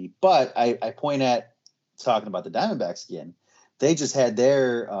case may be. But I point at talking about the Diamondbacks again. They just had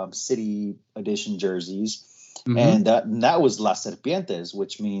their city edition jerseys, and that was Las Serpientes,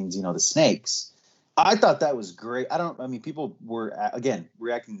 which means, the snakes. I thought that was great. People were, again,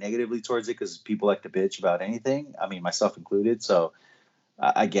 reacting negatively towards it because people like to bitch about anything. I mean, myself included. So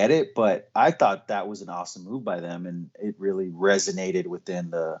I get it. But I thought that was an awesome move by them. And it really resonated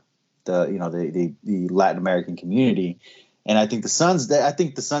within the Latin American community. And I think the Suns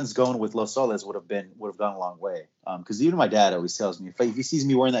going with Los Soles would have gone a long way. Because even my dad always tells me, if he sees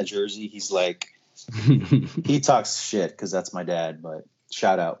me wearing that jersey, he's like, he talks shit because that's my dad. But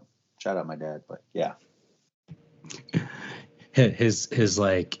shout out my dad, but yeah. His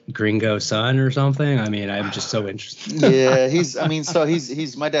like gringo son or something. I mean, I'm just so interested. Yeah,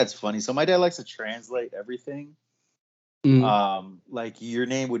 he's my dad's funny. So my dad likes to translate everything. Like your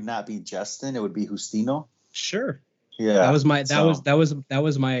name would not be Justin, it would be Justino. Sure. Yeah. That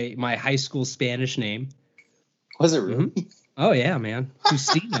was my high school Spanish name. Was it really? Mm-hmm. Oh yeah, man.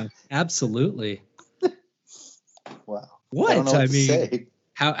 Justino. Absolutely. Wow. What? I mean,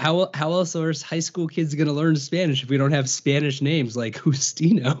 How else are high school kids going to learn Spanish if we don't have Spanish names like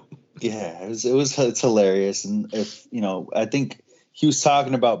Justino? Yeah, it's hilarious. And if, I think he was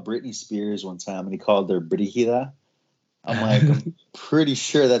talking about Britney Spears one time and he called her Brigida. I'm like, I'm pretty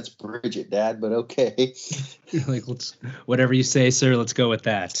sure that's Bridget, Dad, but okay. Like, whatever you say, sir, let's go with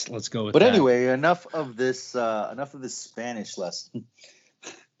that. But anyway, enough of this Spanish lesson.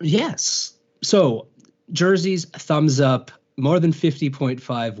 Yes. So jerseys, thumbs up. More than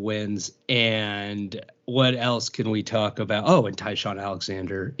 50.5 wins. And what else can we talk about? Oh, and Tyshawn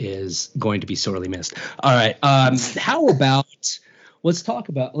Alexander is going to be sorely missed. All right. How about let's talk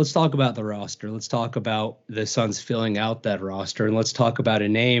about the roster. Let's talk about the Suns filling out that roster, and let's talk about a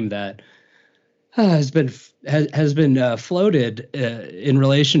name that has been floated in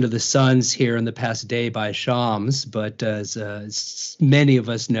relation to the Suns here in the past day by Shams, but as many of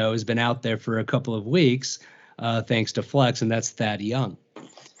us know, has been out there for a couple of weeks. Thanks to Flex, and that's Thad Young.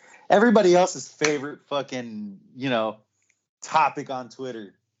 Everybody else's favorite fucking, topic on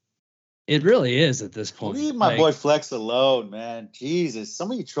Twitter. It really is at this point. Leave my boy Flex alone, man. Jesus,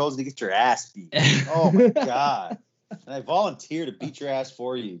 some of you trolls need to get your ass beat. Oh my God. And I volunteer to beat your ass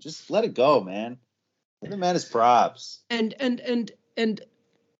for you. Just let it go, man. Give the man his props. And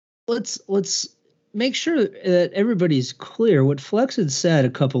let's make sure that everybody's clear. What Flex had said a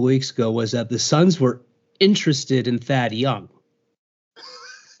couple weeks ago was that the Suns were interested in Thad Young,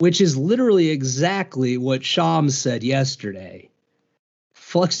 which is literally exactly what Shams said yesterday.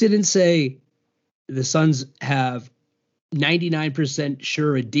 Flex didn't say the Suns have 99%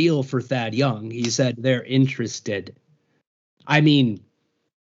 sure a deal for Thad Young. He said they're interested. I mean,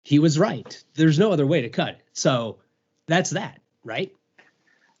 he was right. There's no other way to cut it. So that's that, right?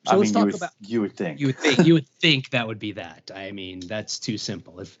 So let's talk about. You would think. You would think that would be that. I mean, that's too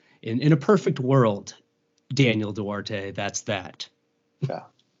simple. If in a perfect world, Daniel Duarte, that's that. Yeah.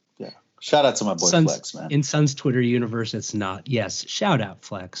 Shout out to my boy Flex, man. In Suns Twitter universe, it's not. Yes, shout out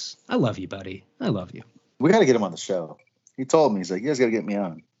Flex. I love you, buddy. I love you. We got to get him on the show. He told me, he's like, you guys got to get me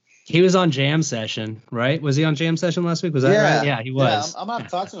on. He was on Jam Session, right? Was he on Jam Session last week? Was that right? Yeah, he was. Yeah, I'm going to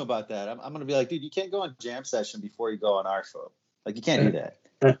talk to him about that. I'm going to be like, dude, you can't go on Jam Session before you go on our show. Like, you can't do that.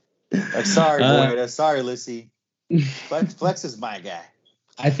 Like, sorry, boy. Sorry, Lissy. But Flex is my guy.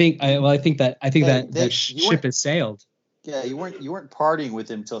 I think that ship has sailed. Yeah, you weren't partying with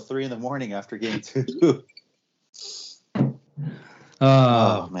him till 3 a.m. after game 2.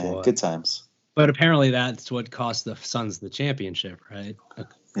 Oh man, boy. Good times. But apparently that's what cost the Suns the championship, right?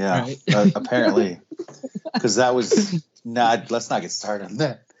 Yeah, right? Apparently, because that was not. Let's not get started on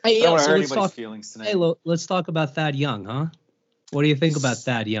that. I don't want to hurt anybody's feelings tonight. Hey, let's talk about Thad Young, huh? What do you think about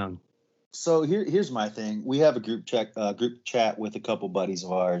Thad Young? So here's my thing. We have a group chat with a couple buddies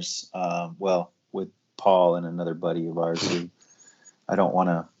of ours. With Paul and another buddy of ours who I don't want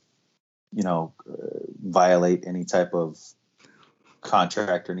to, violate any type of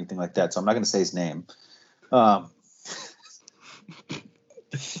contract or anything like that. So I'm not going to say his name.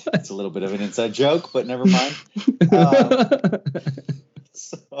 It's a little bit of an inside joke, but never mind.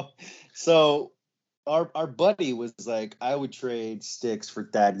 So our buddy was like, I would trade Sticks for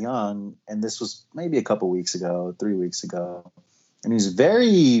Thad Young. And this was maybe a couple weeks ago, 3 weeks ago. And he was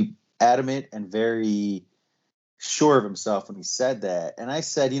very adamant and very sure of himself when he said that. And I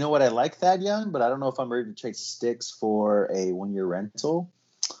said, you know what? I like Thad Young, but I don't know if I'm ready to trade Sticks for a 1-year rental.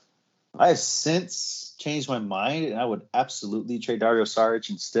 I have since changed my mind, and I would absolutely trade Dario Saric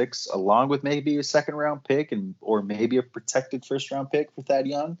and Sticks along with maybe a 2nd-round pick or maybe a protected 1st-round pick for Thad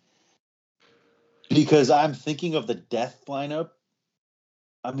Young. Because I'm thinking of the death lineup.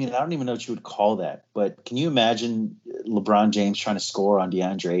 I mean, I don't even know what you would call that, but can you imagine LeBron James trying to score on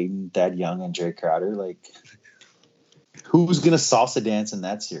DeAndre Ayton, Thad Young, and Jay Crowder? Like, who's going to salsa dance in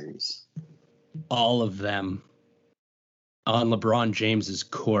that series? All of them on LeBron James's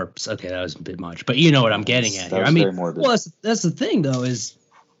corpse. Okay, that was a bit much, but you know what I'm getting at here. I mean, well, that's the thing, though, is,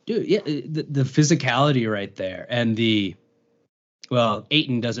 dude, yeah, the physicality right there, and Ayton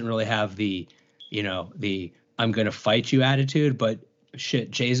doesn't really have the I'm going to fight you attitude, but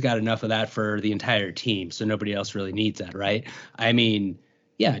shit, Jay's got enough of that for the entire team, so nobody else really needs that, right? I mean,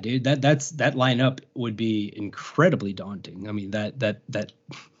 yeah, dude, that lineup would be incredibly daunting. I mean, that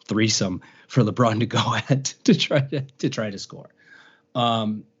threesome for LeBron to go at to try to score.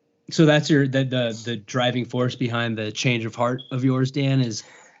 So that's the driving force behind the change of heart of yours, Dan, is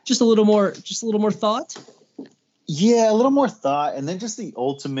just a little more thought. Yeah, a little more thought, and then just the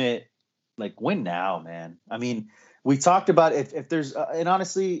ultimate, like, win now, man. I mean, we talked about if there's and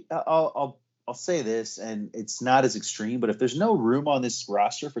honestly, I'll say this, and it's not as extreme, but if there's no room on this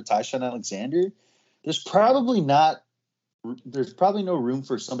roster for Ty-Shon Alexander, there's probably no room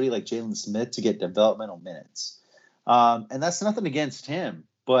for somebody like Jalen Smith to get developmental minutes. And that's nothing against him,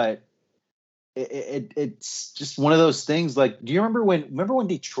 but it's just one of those things. Like, do you remember when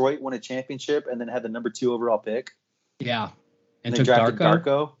Detroit won a championship and then had the number 2 overall pick? Yeah, and they drafted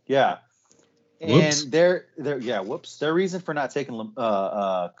Darko. Yeah. Whoops. And their reason for not taking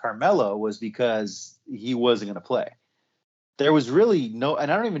Carmelo was because he wasn't going to play. There was really no,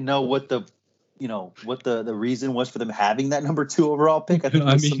 and I don't even know what the reason was for them having that number 2 overall pick. I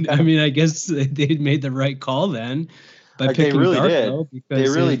guess they made the right call then by picking Darko. They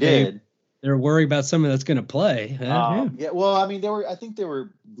really did. They're worried about someone that's going to play. Yeah. Well, I mean, I think they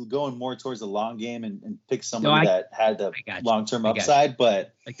were going more towards the long game and pick somebody that had the long-term upside,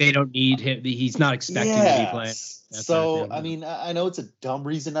 but like they don't need him. He's not expecting to be playing. So, I mean, I know it's a dumb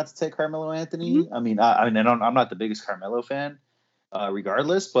reason not to take Carmelo Anthony. Mm-hmm. I mean, I'm not the biggest Carmelo fan,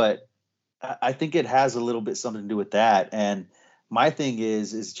 regardless, but I think it has a little bit something to do with that. And my thing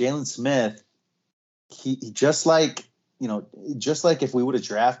is Jalen Smith, he just like if we would have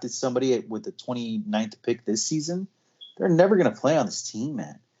drafted somebody with the 29th pick this season, they're never going to play on this team,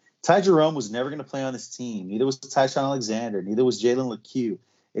 man. Ty Jerome was never going to play on this team. Neither was Ty-Shon Alexander. Neither was Jalen LeCue.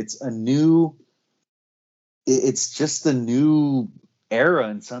 It's just a new era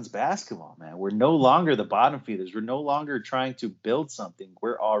in Suns basketball, man. We're no longer the bottom feeders. We're no longer trying to build something.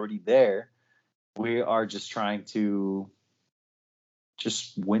 We're already there. We are just trying to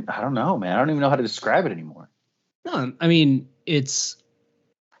just win. I don't know, man. I don't even know how to describe it anymore. No, I mean, it's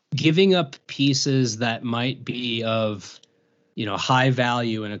giving up pieces that might be of, high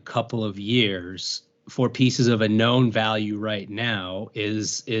value in a couple of years for pieces of a known value right now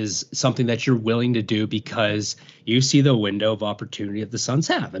is something that you're willing to do because you see the window of opportunity that the Suns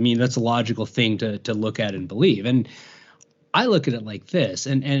have. I mean, that's a logical thing to look at and believe. And I look at it like this,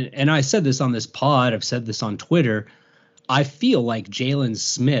 and I said this on this pod, I've said this on Twitter. I feel like Jalen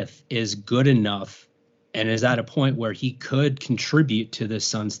Smith is good enough and is at a point where he could contribute to the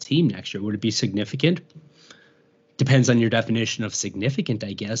Suns team next year. Would it be significant? Depends on your definition of significant,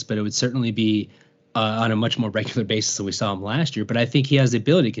 I guess, but it would certainly be on a much more regular basis than we saw him last year. But I think he has the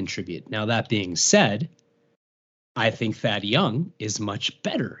ability to contribute. Now, that being said, I think Thad Young is much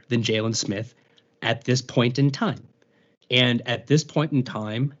better than Jalen Smith at this point in time. And at this point in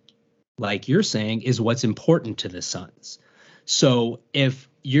time, like you're saying, is what's important to the Suns. So if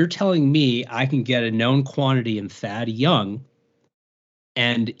you're telling me I can get a known quantity in Thad Young,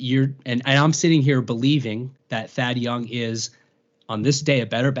 and I'm sitting here believing that Thad Young is on this day a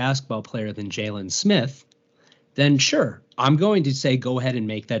better basketball player than Jalen Smith, then sure, I'm going to say go ahead and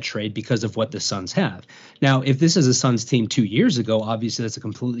make that trade because of what the Suns have. Now, if this is a Suns team 2 years ago, obviously that's a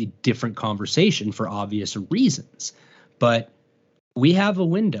completely different conversation for obvious reasons. But we have a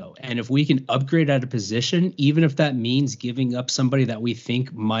window, and if we can upgrade at a position, even if that means giving up somebody that we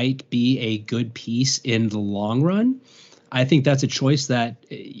think might be a good piece in the long run, I think that's a choice that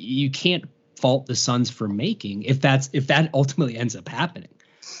you can't fault the Suns for making if that ultimately ends up happening.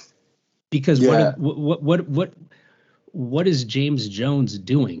 Because what is James Jones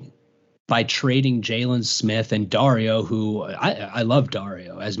doing by trading Jalen Smith and Dario, who I love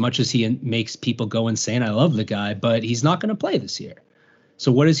Dario as much as he makes people go insane. I love the guy, but he's not going to play this year.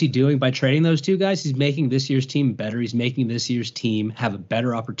 So what is he doing by trading those two guys? He's making this year's team better. He's making this year's team have a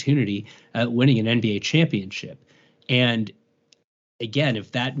better opportunity at winning an NBA championship. And again,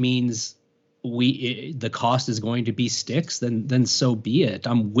 if that means the cost is going to be sticks, then so be it.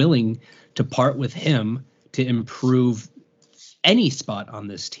 I'm willing to part with him to improve any spot on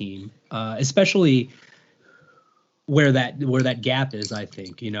this team, especially where that gap is. I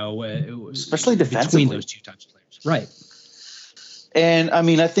think, especially defensively between those two types of players, right? And I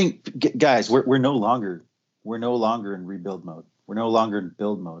mean, I think, guys, we're no longer in rebuild mode. We're no longer in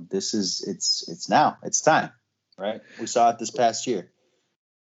build mode. It's now. It's time, right? We saw it this past year.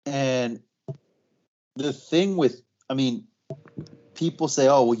 And the thing with, I mean, people say,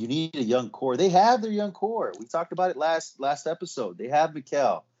 oh, well, you need a young core. They have their young core. We talked about it last episode. They have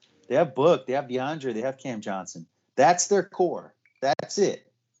Mikal. They have Book. They have DeAndre. They have Cam Johnson. That's their core. That's it.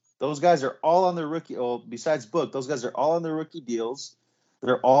 Those guys are all on their rookie. Oh, besides Book, those guys are all on their rookie deals.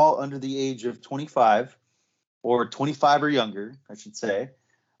 They're all under the age of 25 or 25 or younger, I should say.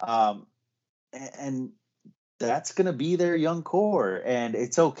 And that's going to be their young core. And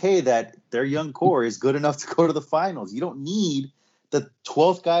it's okay that their young core is good enough to go to the finals. You don't need the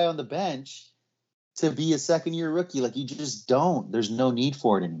 12th guy on the bench to be a second-year rookie. Like, you just don't. There's no need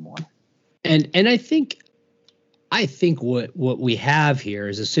for it anymore. And I think what we have here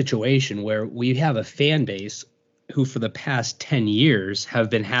is a situation where we have a fan base who for the past 10 years have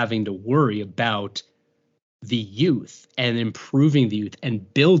been having to worry about the youth and improving the youth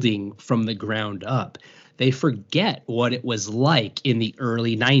and building from the ground up. They forget what it was like in the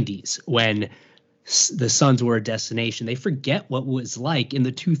early 90s when the Suns were a destination. They forget what it was like in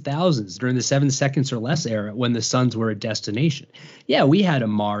the 2000s during the 7 seconds or less era when the Suns were a destination. Yeah, we had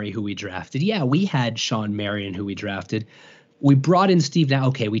Amari who we drafted. Yeah, we had Sean Marion who we drafted. We brought in Steve Nash.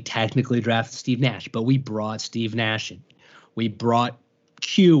 Okay, we technically drafted Steve Nash, but we brought Steve Nash in. We brought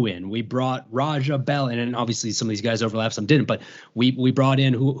Q in. We brought Raja Bell in, and obviously some of these guys overlap, some didn't, but we brought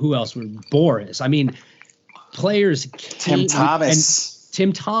in who else? Boris. I mean, players.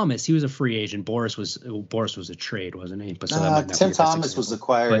 Tim Thomas, he was a free agent. Boris was a trade, wasn't he? But so Tim Thomas was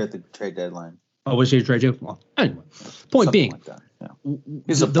acquired at the trade deadline. Oh, was he a trade too? Well, anyway, point something being,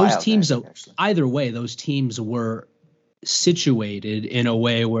 like those teams, though, either way, those teams were situated in a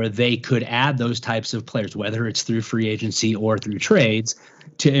way where they could add those types of players, whether it's through free agency or through trades,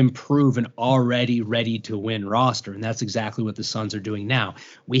 to improve an already ready to win roster. And that's exactly what the Suns are doing now.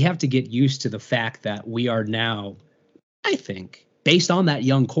 We have to get used to the fact that we are now, I think, based on that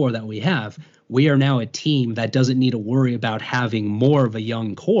young core that we have, we are now a team that doesn't need to worry about having more of a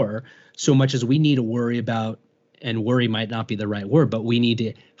young core so much as we need to worry about, and worry might not be the right word, but we need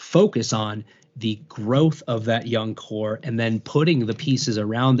to focus on the growth of that young core and then putting the pieces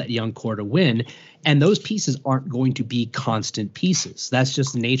around that young core to win. And those pieces aren't going to be constant pieces. That's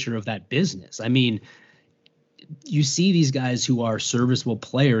just the nature of that business. I mean, you see these guys who are serviceable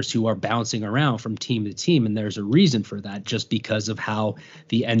players who are bouncing around from team to team, and there's a reason for that, just because of how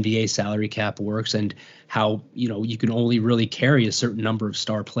the NBA salary cap works and how, you can only really carry a certain number of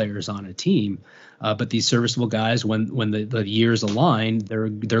star players on a team. But these serviceable guys, when the years align,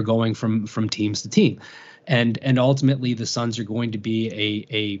 they're going from teams to team. And ultimately, the Suns are going to be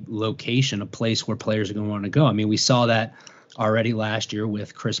a location, a place where players are going to want to go. I mean, we saw that already last year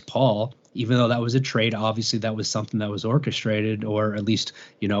with Chris Paul. Even though that was a trade, obviously that was something that was orchestrated, or at least,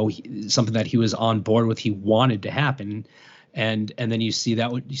 something that he was on board with, he wanted to happen. And then you saw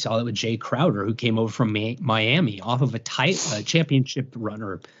that with Jay Crowder, who came over from Miami off of a championship run,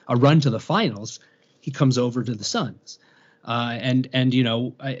 or a run to the finals. He comes over to the Suns.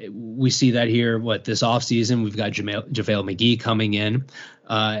 We see that here, this offseason, we've got JaVale McGee coming in,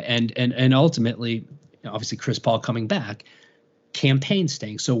 and ultimately, obviously Chris Paul coming back, campaign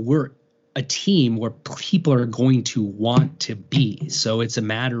staying. So we're a team where people are going to want to be. So it's a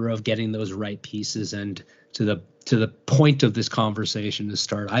matter of getting those right pieces. And to the point of this conversation to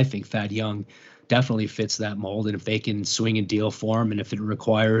start, I think Thad Young definitely fits that mold. And if they can swing a deal for him, and if it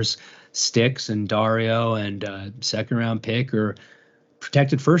requires Sticks and Dario and second round pick or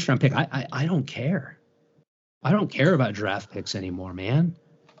protected first round pick, I don't care. I don't care about draft picks anymore, man.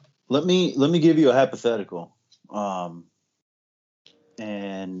 Let me give you a hypothetical.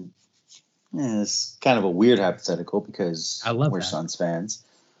 And it's kind of a weird hypothetical because we're Suns fans.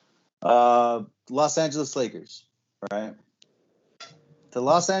 Los Angeles Lakers, right? The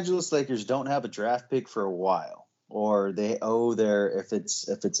Los Angeles Lakers don't have a draft pick for a while, or they owe if it's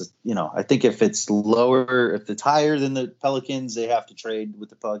I think if it's lower, if it's higher than the Pelicans, they have to trade with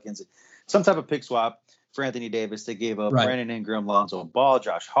the Pelicans, some type of pick swap for Anthony Davis. They gave up Brandon Ingram, Lonzo Ball,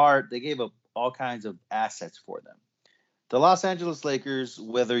 Josh Hart. They gave up all kinds of assets for them. The Los Angeles Lakers,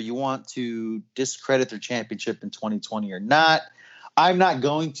 whether you want to discredit their championship in 2020 or not, I'm not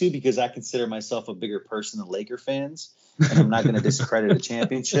going to, because I consider myself a bigger person than Laker fans, and I'm not going to discredit a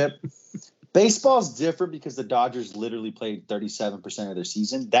championship. Baseball's different because the Dodgers literally played 37% of their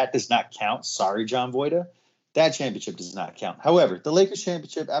season. That does not count. Sorry, John Voida. That championship does not count. However, the Lakers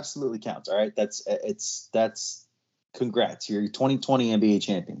championship absolutely counts. All right, that's congrats. You're 2020 NBA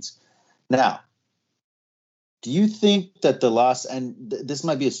champions. Now, do you think that this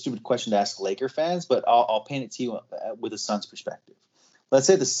might be a stupid question to ask Laker fans, but I'll paint it to you with a Suns perspective. Let's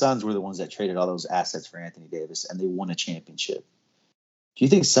say the Suns were the ones that traded all those assets for Anthony Davis and they won a championship. Do you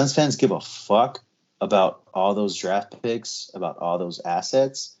think Suns fans give a fuck about all those draft picks, about all those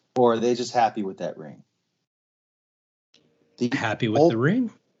assets, or are they just happy with that ring? Happy with the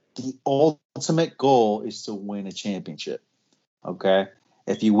ring? The ultimate goal is to win a championship. Okay?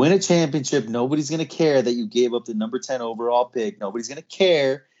 If you win a championship, nobody's going to care that you gave up the number 10 overall pick. Nobody's going to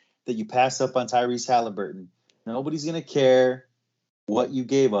care that you passed up on Tyrese Halliburton. Nobody's going to care what you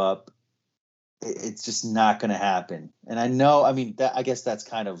gave up. It's just not going to happen. And I know, I guess that's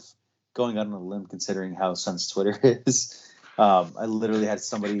kind of going on a limb considering how Suns Twitter is. I literally had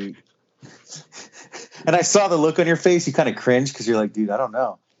somebody, and I saw the look on your face. You kind of cringe because you're like, dude, I don't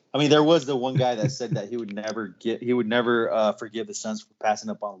know. There was the one guy that said that he would never forgive the Suns for passing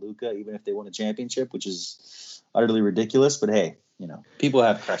up on Luka, even if they won a championship, which is utterly ridiculous. But hey, people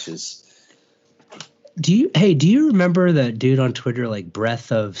have crushes. Do you remember that dude on Twitter, like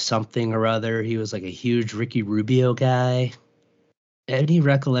Breath of something or other? He was like a huge Ricky Rubio guy. Any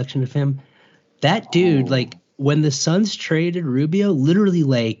recollection of him? That dude, like when the Suns traded Rubio, literally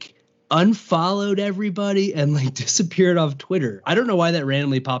like unfollowed everybody and like disappeared off Twitter. I don't know why that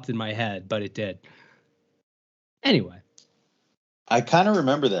randomly popped in my head, but it did. Anyway, I kind of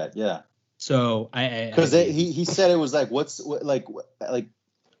remember that. Yeah. So because he said it was like what's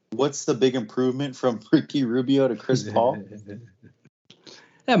the big improvement from Ricky Rubio to Chris Paul?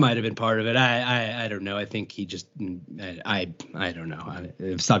 That might have been part of it. I don't know. I think he just I don't know.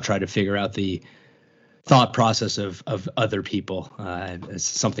 I've stopped trying to figure out the thought process of other people. It's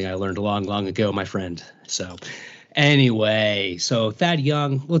something I learned long ago, my friend. So anyway, so Thad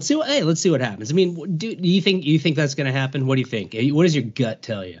Young, let's see what happens. Do you think that's going to happen? What do you think? What does your gut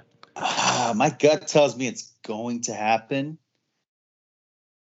tell you? My gut tells me it's going to happen.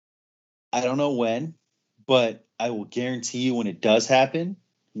 I don't know when, but I will guarantee you when it does happen,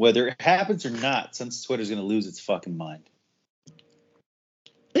 whether it happens or not, since Twitter's going to lose its fucking mind.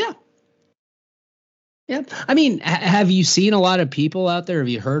 Yeah. Yeah. Have you seen a lot of people out there? Have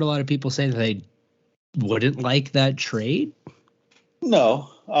you heard a lot of people say that they wouldn't like that trade? No.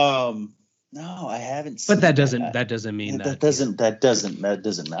 No, I haven't seen But that doesn't mean that. That doesn't.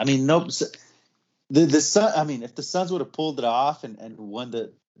 Nope. The Sun, if the Suns would have pulled it off and won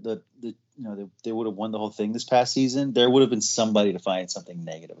the they would have won the whole thing this past season, there would have been somebody to find something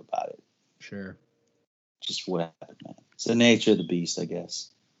negative about it. Sure. Just what happened, man. It's the nature of the beast, I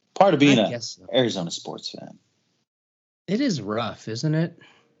guess. Part of being an Arizona sports fan. It is rough, isn't it?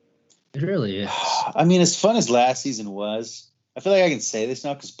 It really is. I mean, as fun as last season was, I feel like I can say this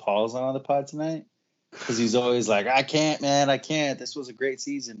now because Paul's not on the pod tonight. Because he's always like, I can't, man. I can't. This was a great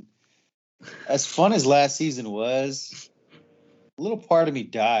season. As fun as last season was, a little part of me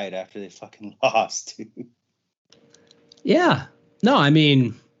died after they fucking lost. Yeah. No, I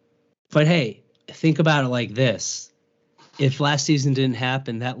mean, but hey, think about it like this. If last season didn't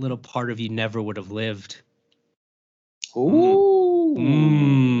happen, that little part of you never would have lived.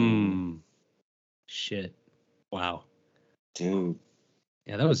 Ooh. Shit. Wow. Dude.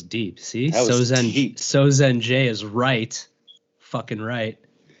 Yeah, that was deep. See? That was deep. So Zen J is right. Fucking right.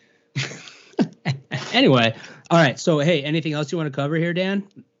 Anyway. All right. So, hey, anything else you want to cover here, Dan?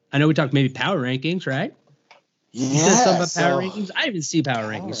 I know we talked maybe power rankings, right? Yeah. Something about power rankings. I didn't see power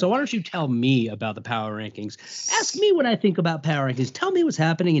rankings. So why don't you tell me about the power rankings? Ask me what I think about power rankings. Tell me what's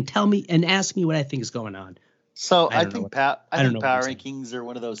happening and ask me what I think is going on. So I think power rankings are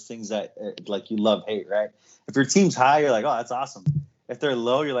one of those things that like you love, hate, right? If your team's high, you're like, oh, that's awesome. If they're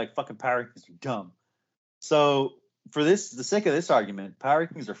low, you're like, fucking power rankings are dumb. So for the sake of this argument, power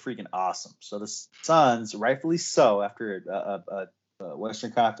rankings are freaking awesome. So the Suns, rightfully so, after a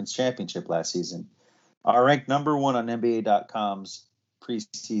Western Conference championship last season, are ranked number 1 on NBA.com's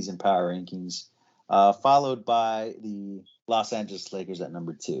preseason power rankings, followed by the Los Angeles Lakers at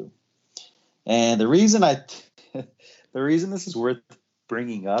number 2. And the reason this is worth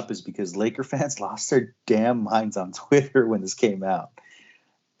bringing up is because Laker fans lost their damn minds on Twitter when this came out.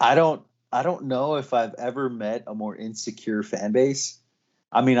 I don't know if I've ever met a more insecure fan base.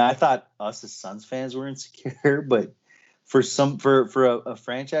 I mean, I thought us as Suns fans were insecure, but for a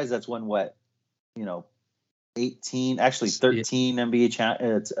franchise that's won 13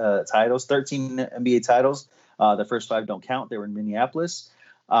 NBA titles, 13 NBA titles. The first 5 don't count. They were in Minneapolis.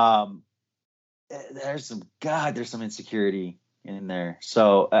 There's some insecurity in there.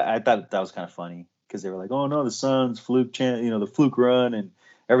 So I thought that was kind of funny because they were like, oh no, the Suns the fluke run and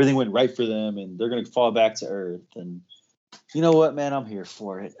everything went right for them and they're going to fall back to earth. And you know what, man, I'm here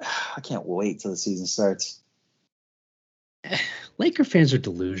for it. I can't wait till the season starts. Laker fans are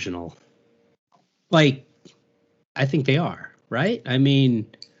delusional. Like, I think they are, right? I mean,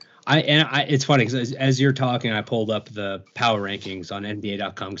 it's funny because as you're talking, I pulled up the power rankings on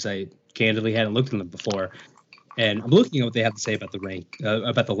NBA.com because I candidly hadn't looked at them before, and I'm looking at what they have to say about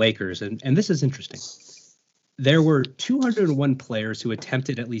the Lakers, and this is interesting. There were 201 players who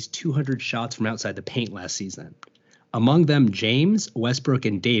attempted at least 200 shots from outside the paint last season. Among them, James, Westbrook,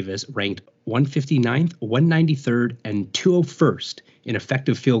 and Davis ranked 159th, 193rd, and 201st in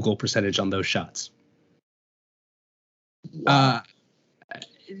effective field goal percentage on those shots. Wow.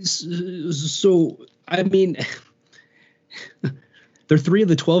 So, I mean, they're 3 of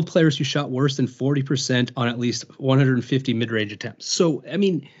the 12 players who shot worse than 40% on at least 150 mid-range attempts. So, I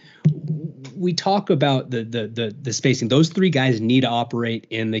mean, we talk about the spacing. Those 3 guys need to operate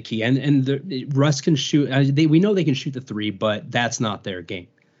in the key, and Russ can shoot. We know they can shoot the 3, but that's not their game.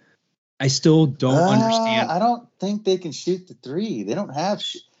 I still don't understand. I don't think they can shoot the 3. They don't have.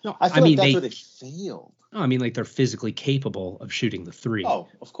 No, I feel like that's where they failed. No, I mean, like they're physically capable of shooting the 3. Oh,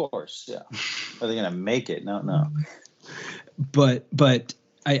 of course, yeah. Are they gonna make it? No. But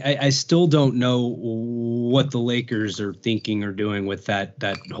I still don't know what the Lakers are thinking or doing with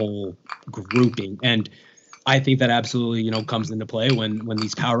that whole grouping, and I think that absolutely comes into play when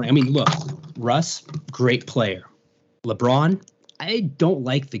these power. I mean, look, Russ, great player. LeBron, I don't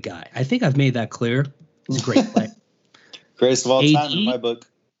like the guy. I think I've made that clear. He's a great player. Greatest of all time in my book.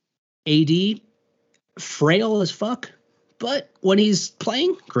 AD, frail as fuck, but when he's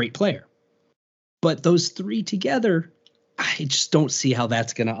playing, great player. But those 3 together, I just don't see how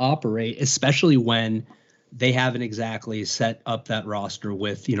that's going to operate, especially when they haven't exactly set up that roster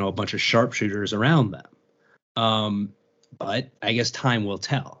with, a bunch of sharpshooters around them. But I guess time will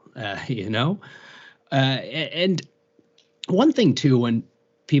tell, and one thing too, when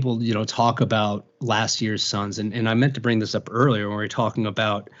people, talk about last year's Suns, and I meant to bring this up earlier when we were talking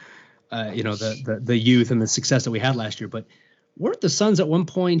about, the youth and the success that we had last year, but weren't the Suns at one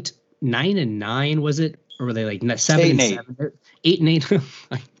point 9-9? Was it, or were they like 7-7, 8-8?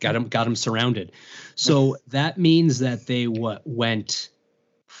 I got them surrounded. So that means that they went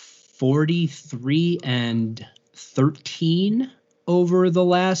 43-13 over the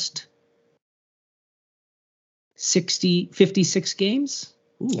last 56 games,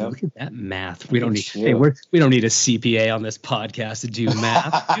 Ooh, look at that math. We don't need we don't need a CPA on this podcast to do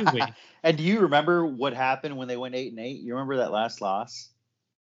math, do we? And do you remember what happened when they went 8-8? You remember that last loss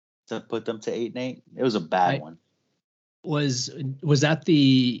to put them to 8-8? It was a bad one. Was that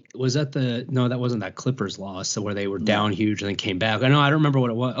the no, that wasn't that Clippers loss, so where they were down huge and then came back. I don't remember what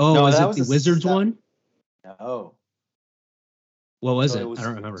it was. Oh, no, was it the Wizards one? No. What was it? I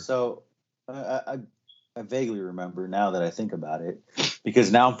don't remember. So I vaguely remember now that I think about it,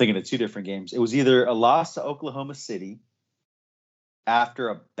 because now I'm thinking of two different games. It was either a loss to Oklahoma City after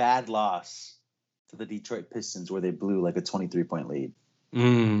a bad loss to the Detroit Pistons where they blew like a 23-point lead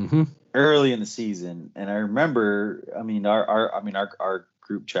early in the season. And I remember, our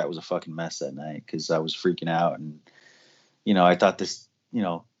group chat was a fucking mess that night because I was freaking out, and I thought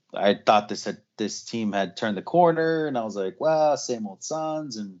this team had turned the corner, and I was like, well, same old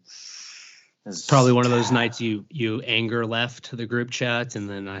Suns. And it's probably one of those nights you anger left the group chat, and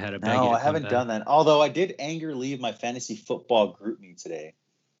then I had to beg you to I haven't done that. Although I did anger leave my fantasy football group me today.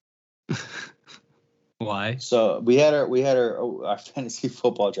 Why? So we had our fantasy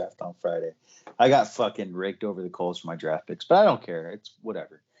football draft on Friday. I got fucking raked over the coals for my draft picks, but I don't care. It's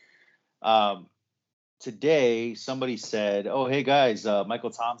whatever. Today somebody said, "Oh, hey guys, Michael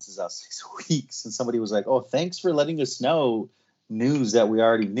Thomas is out 6 weeks," and somebody was like, "Oh, thanks for letting us know news that we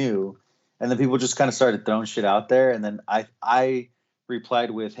already knew." And then people just kind of started throwing shit out there. And then I replied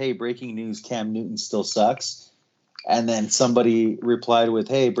with, "Hey, breaking news, Cam Newton still sucks." And then somebody replied with,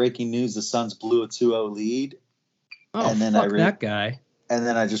 "Hey, breaking news, the Suns blew a 2-0 lead." Oh, and then that guy. And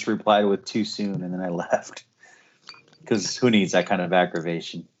then I just replied with "too soon," and then I left. Because who needs that kind of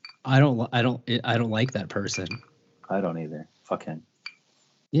aggravation? I don't like that person. I don't either. Fuck him.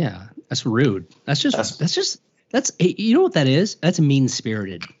 Yeah, that's rude. That's you know what that is? That's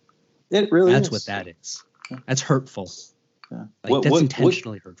mean-spirited. It really That's is. What that is. That's hurtful. Yeah. That's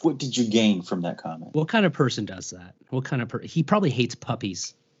intentionally hurtful. What did you gain from that comment? What kind of person does that? What kind of he probably hates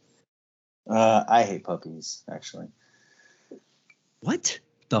puppies. I hate puppies, actually. What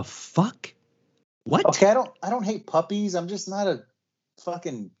the fuck? What? Okay, I don't hate puppies. I'm just not a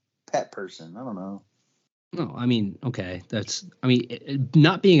fucking pet person. I don't know. No, I mean, okay.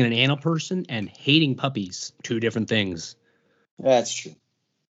 Not being an animal person and hating puppies, two different things. That's true.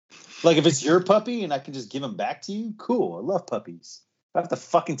 Like, if it's your puppy and I can just give him back to you, cool. I love puppies. If I have to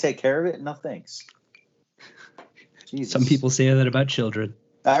fucking take care of it, no thanks. Jesus. Some people say that about children.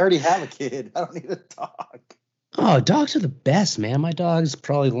 I already have a kid. I don't need a dog. Oh, dogs are the best, man. My dog's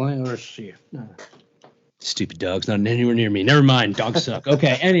probably lying over here. Stupid dog's not anywhere near me. Never mind. Dogs suck.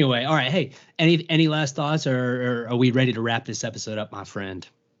 Okay. Anyway. All right. Hey, any last thoughts, or are we ready to wrap this episode up, my friend?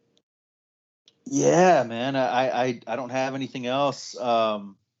 Yeah, man. I don't have anything else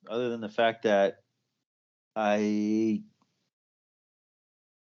other than the fact that I'm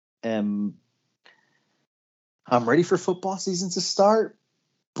ready for football season to start,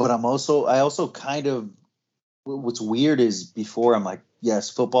 but I also kind of, what's weird is before I'm like, yes,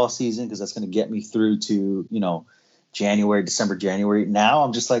 football season, because that's going to get me through to, December, January. Now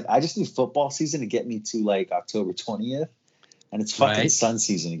I'm just like, I just need football season to get me to like October 20th. And it's fucking Sun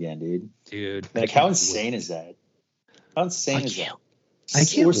season again, dude. Dude. Like, how insane is that? How insane is that? I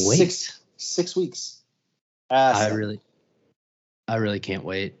can't wait. 6 weeks. I really can't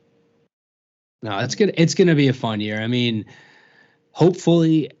wait. No, it's gonna be a fun year. I mean,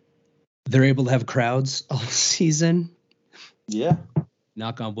 hopefully they're able to have crowds all season. Yeah.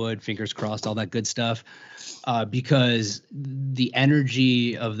 Knock on wood, fingers crossed, all that good stuff. Because the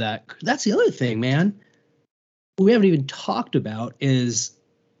energy of that's the other thing, man. What we haven't even talked about is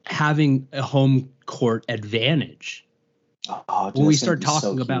having a home court advantage. Oh, dude, when we start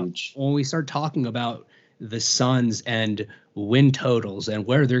talking about the Suns and win totals and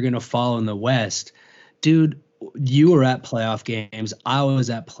where they're going to fall in the West, dude, you were at playoff games. I was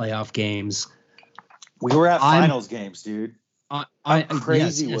at playoff games. We were at finals games, dude. How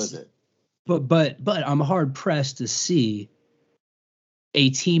crazy was it? But I'm hard pressed to see a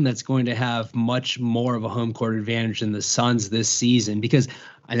team that's going to have much more of a home court advantage than the Suns this season, because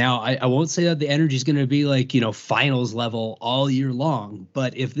now I won't say that the energy is going to be like, finals level all year long.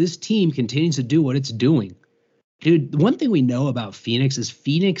 But if this team continues to do what it's doing, dude, one thing we know about Phoenix is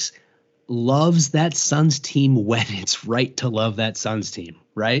Phoenix loves that Suns team when it's right to love that Suns team,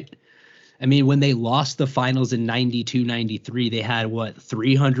 right? I mean, when they lost the finals in 92, 93, they had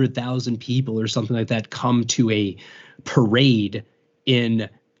 300,000 people or something like that come to a parade in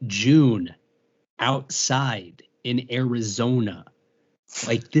June outside in Arizona.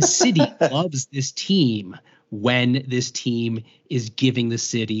 Like, this city loves this team when this team is giving the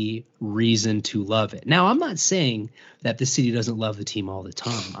city reason to love it. Now, I'm not saying that the city doesn't love the team all the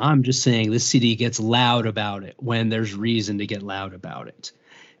time. I'm just saying the city gets loud about it when there's reason to get loud about it.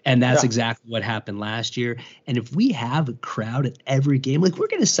 And that's exactly what happened last year. And if we have a crowd at every game, like we're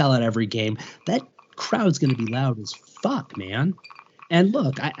going to sell out every game, that crowd's going to be loud as fuck, man. And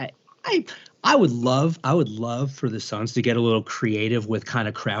look, I would love for the Suns to get a little creative with kind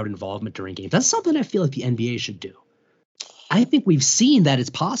of crowd involvement during games. That's something I feel like the NBA should do. I think we've seen that it's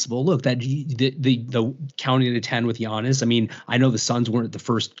possible. Look, that the counting to 10 with Giannis. I mean, I know the Suns weren't the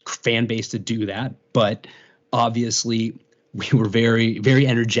first fan base to do that, but obviously we were very, very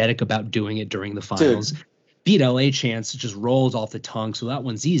energetic about doing it during the finals. Dude. Beat LA chance just rolls off the tongue, so that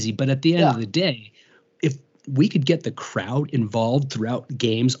one's easy. But at the end of the day, if we could get the crowd involved throughout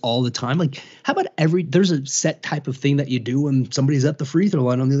games all the time, like how about there's a set type of thing that you do when somebody's at the free throw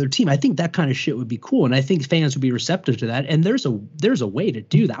line on the other team. I think that kind of shit would be cool, and I think fans would be receptive to that. And there's a way to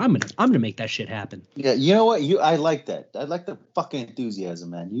do that. I'm gonna make that shit happen. Yeah, you know what? I like that. I like the fucking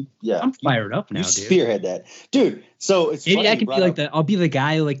enthusiasm, man. I'm fired up now, dude. Spearhead that, dude. So it's maybe I can be like I'll be the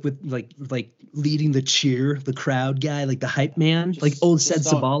guy like with like leading the cheer, the crowd guy, like the hype man, like old Sed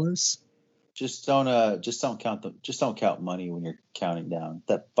Ceballos. Just don't count money when you're counting down.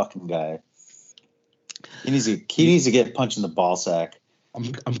 That fucking guy. He needs to get punched in the ball sack. I'm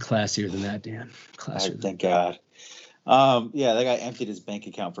classier than that, Dan. Thank God. Yeah, that guy emptied his bank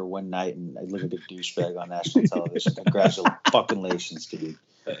account for one night, and I look at the douchebag on national television. Congratulations, dude.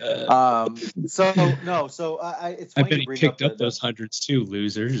 It's funny. I bet he picked up those hundreds too,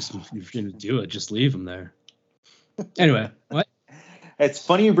 losers. If you're gonna do it, just leave them there. Anyway, what? It's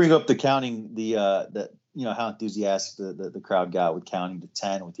funny you bring up the counting, how enthusiastic the crowd got with counting to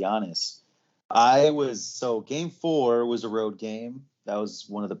 10 with Giannis. Game 4 was a road game. That was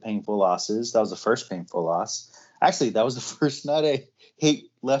one of the painful losses. That was the first painful loss. Actually, that was the first night I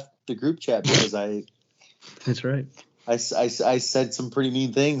left the group chat because That's right. I said some pretty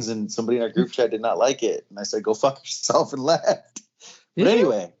mean things, and somebody in our group chat did not like it. And I said, go fuck yourself, and left. But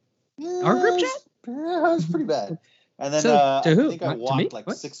anyway. Our group chat? Yeah, it was pretty bad. And then I think I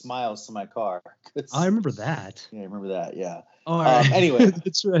walked 6 miles to my car. I remember that. Yeah, I remember that. Yeah. Oh, right. Anyway.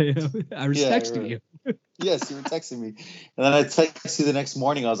 That's right. I was texting you. Yes, you were texting me. And then I texted you the next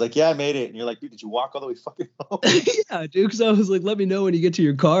morning. I was like, yeah, I made it. And you're like, dude, did you walk all the way fucking home? Yeah, dude, because I was like, let me know when you get to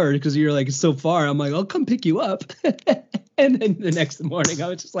your car because you're like, it's so far. I'm like, I'll come pick you up. And then the next morning, I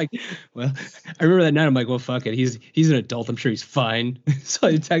was just like, well, I remember that night. I'm like, well, fuck it. He's an adult. I'm sure he's fine. So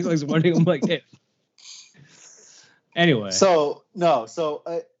I texted next morning. I'm like, hey. Anyway.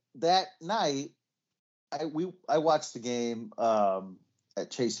 That night, I watched the game at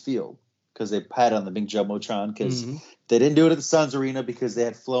Chase Field because they had it on the big Jumbotron because they didn't do it at the Suns Arena because they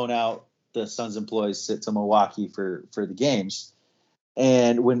had flown out the Suns employees to Milwaukee for the games.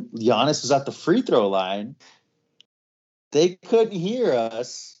 And when Giannis was at the free throw line, they couldn't hear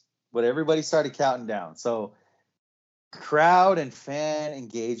us, but everybody started counting down. So crowd and fan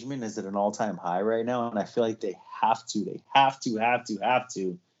engagement is at an all-time high right now, and I feel like they have to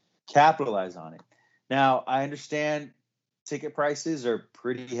capitalize on it. Now, I understand ticket prices are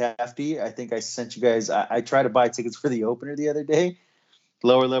pretty hefty. I think I sent you guys, I tried to buy tickets for the opener the other day,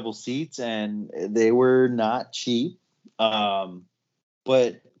 lower level seats, and they were not cheap.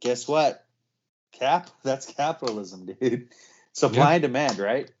 But guess what? That's capitalism, dude. Supply and demand,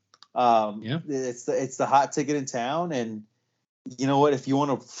 right? It's the hot ticket in town, and you know what? If you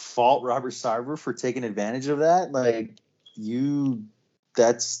want to fault Robert Sarver for taking advantage of that,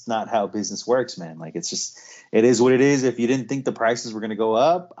 that's not how business works, man. Like it is what it is. If you didn't think the prices were going to go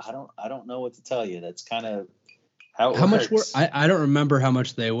up, I don't know what to tell you. That's kind of how it works. Much were I don't remember how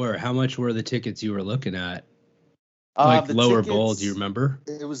much they were. How much were the tickets you were looking at? Like lower bowl, do you remember?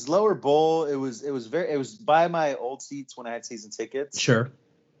 It was lower bowl. It was by my old seats when I had season tickets. Sure.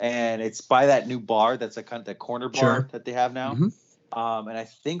 And it's by that new bar that's a kind of that corner bar that they have now. Mm-hmm. And I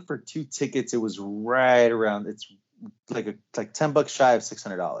think for 2 tickets it was right around, it's like $10 shy of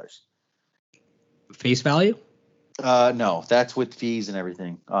 $600. Face value? No, that's with fees and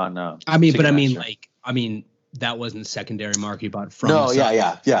everything on that wasn't secondary market you bought from the Suns.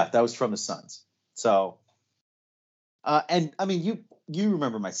 Yeah, that was from the Suns. So and I mean you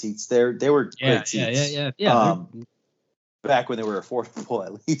remember my seats there. They were great seats. Yeah. Back when they were affordable,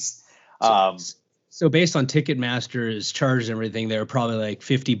 at least. So based on Ticketmaster's charges and everything, they were probably like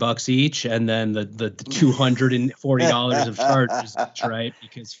 $50 each, and then the $240 of charges each, right?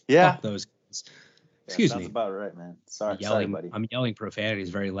 Because fuck those guys. Excuse me. Sounds about right, man. Sorry, buddy. I'm yelling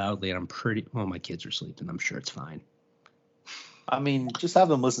profanities very loudly, and my kids are sleeping. I'm sure it's fine. I mean, just have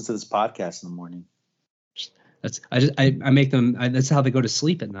them listen to this podcast in the morning. I make them. That's how they go to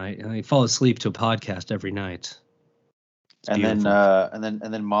sleep at night, and they fall asleep to a podcast every night. And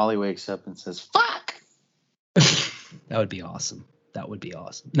then Molly wakes up and says, "Fuck." That would be awesome. That would be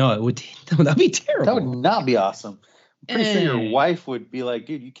awesome. No, it would. That'd be terrible. That would not be awesome. I'm pretty sure your wife would be like,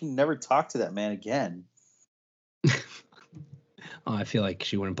 "Dude, you can never talk to that man again." I feel like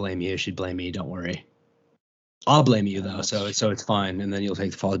she wouldn't blame you. She'd blame me. Don't worry. I'll blame you though, so it's fine, and then you'll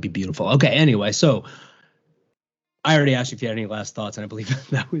take the fall. It'd be beautiful. Okay. Anyway, so I already asked you if you had any last thoughts, and I believe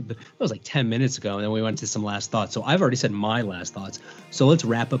that was like 10 minutes ago, and then we went to some last thoughts. So I've already said my last thoughts. So let's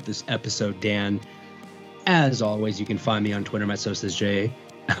wrap up this episode, Dan. As always, you can find me on Twitter. My so says Jay.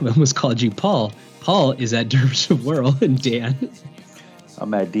 I almost called you Paul. Paul is at Derbyshire World, and Dan.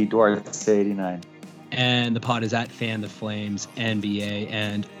 I'm at D Duarte 89. And the pod is at Fan the Flames NBA.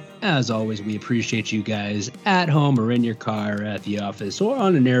 And as always, we appreciate you guys at home or in your car or at the office or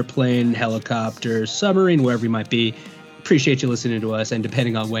on an airplane, helicopter, submarine, wherever you might be. Appreciate you listening to us. And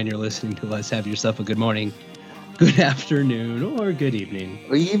depending on when you're listening to us, have yourself a good morning, good afternoon, or good evening.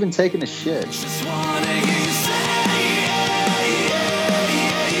 Are you even taking a shit? Just wanna hear you say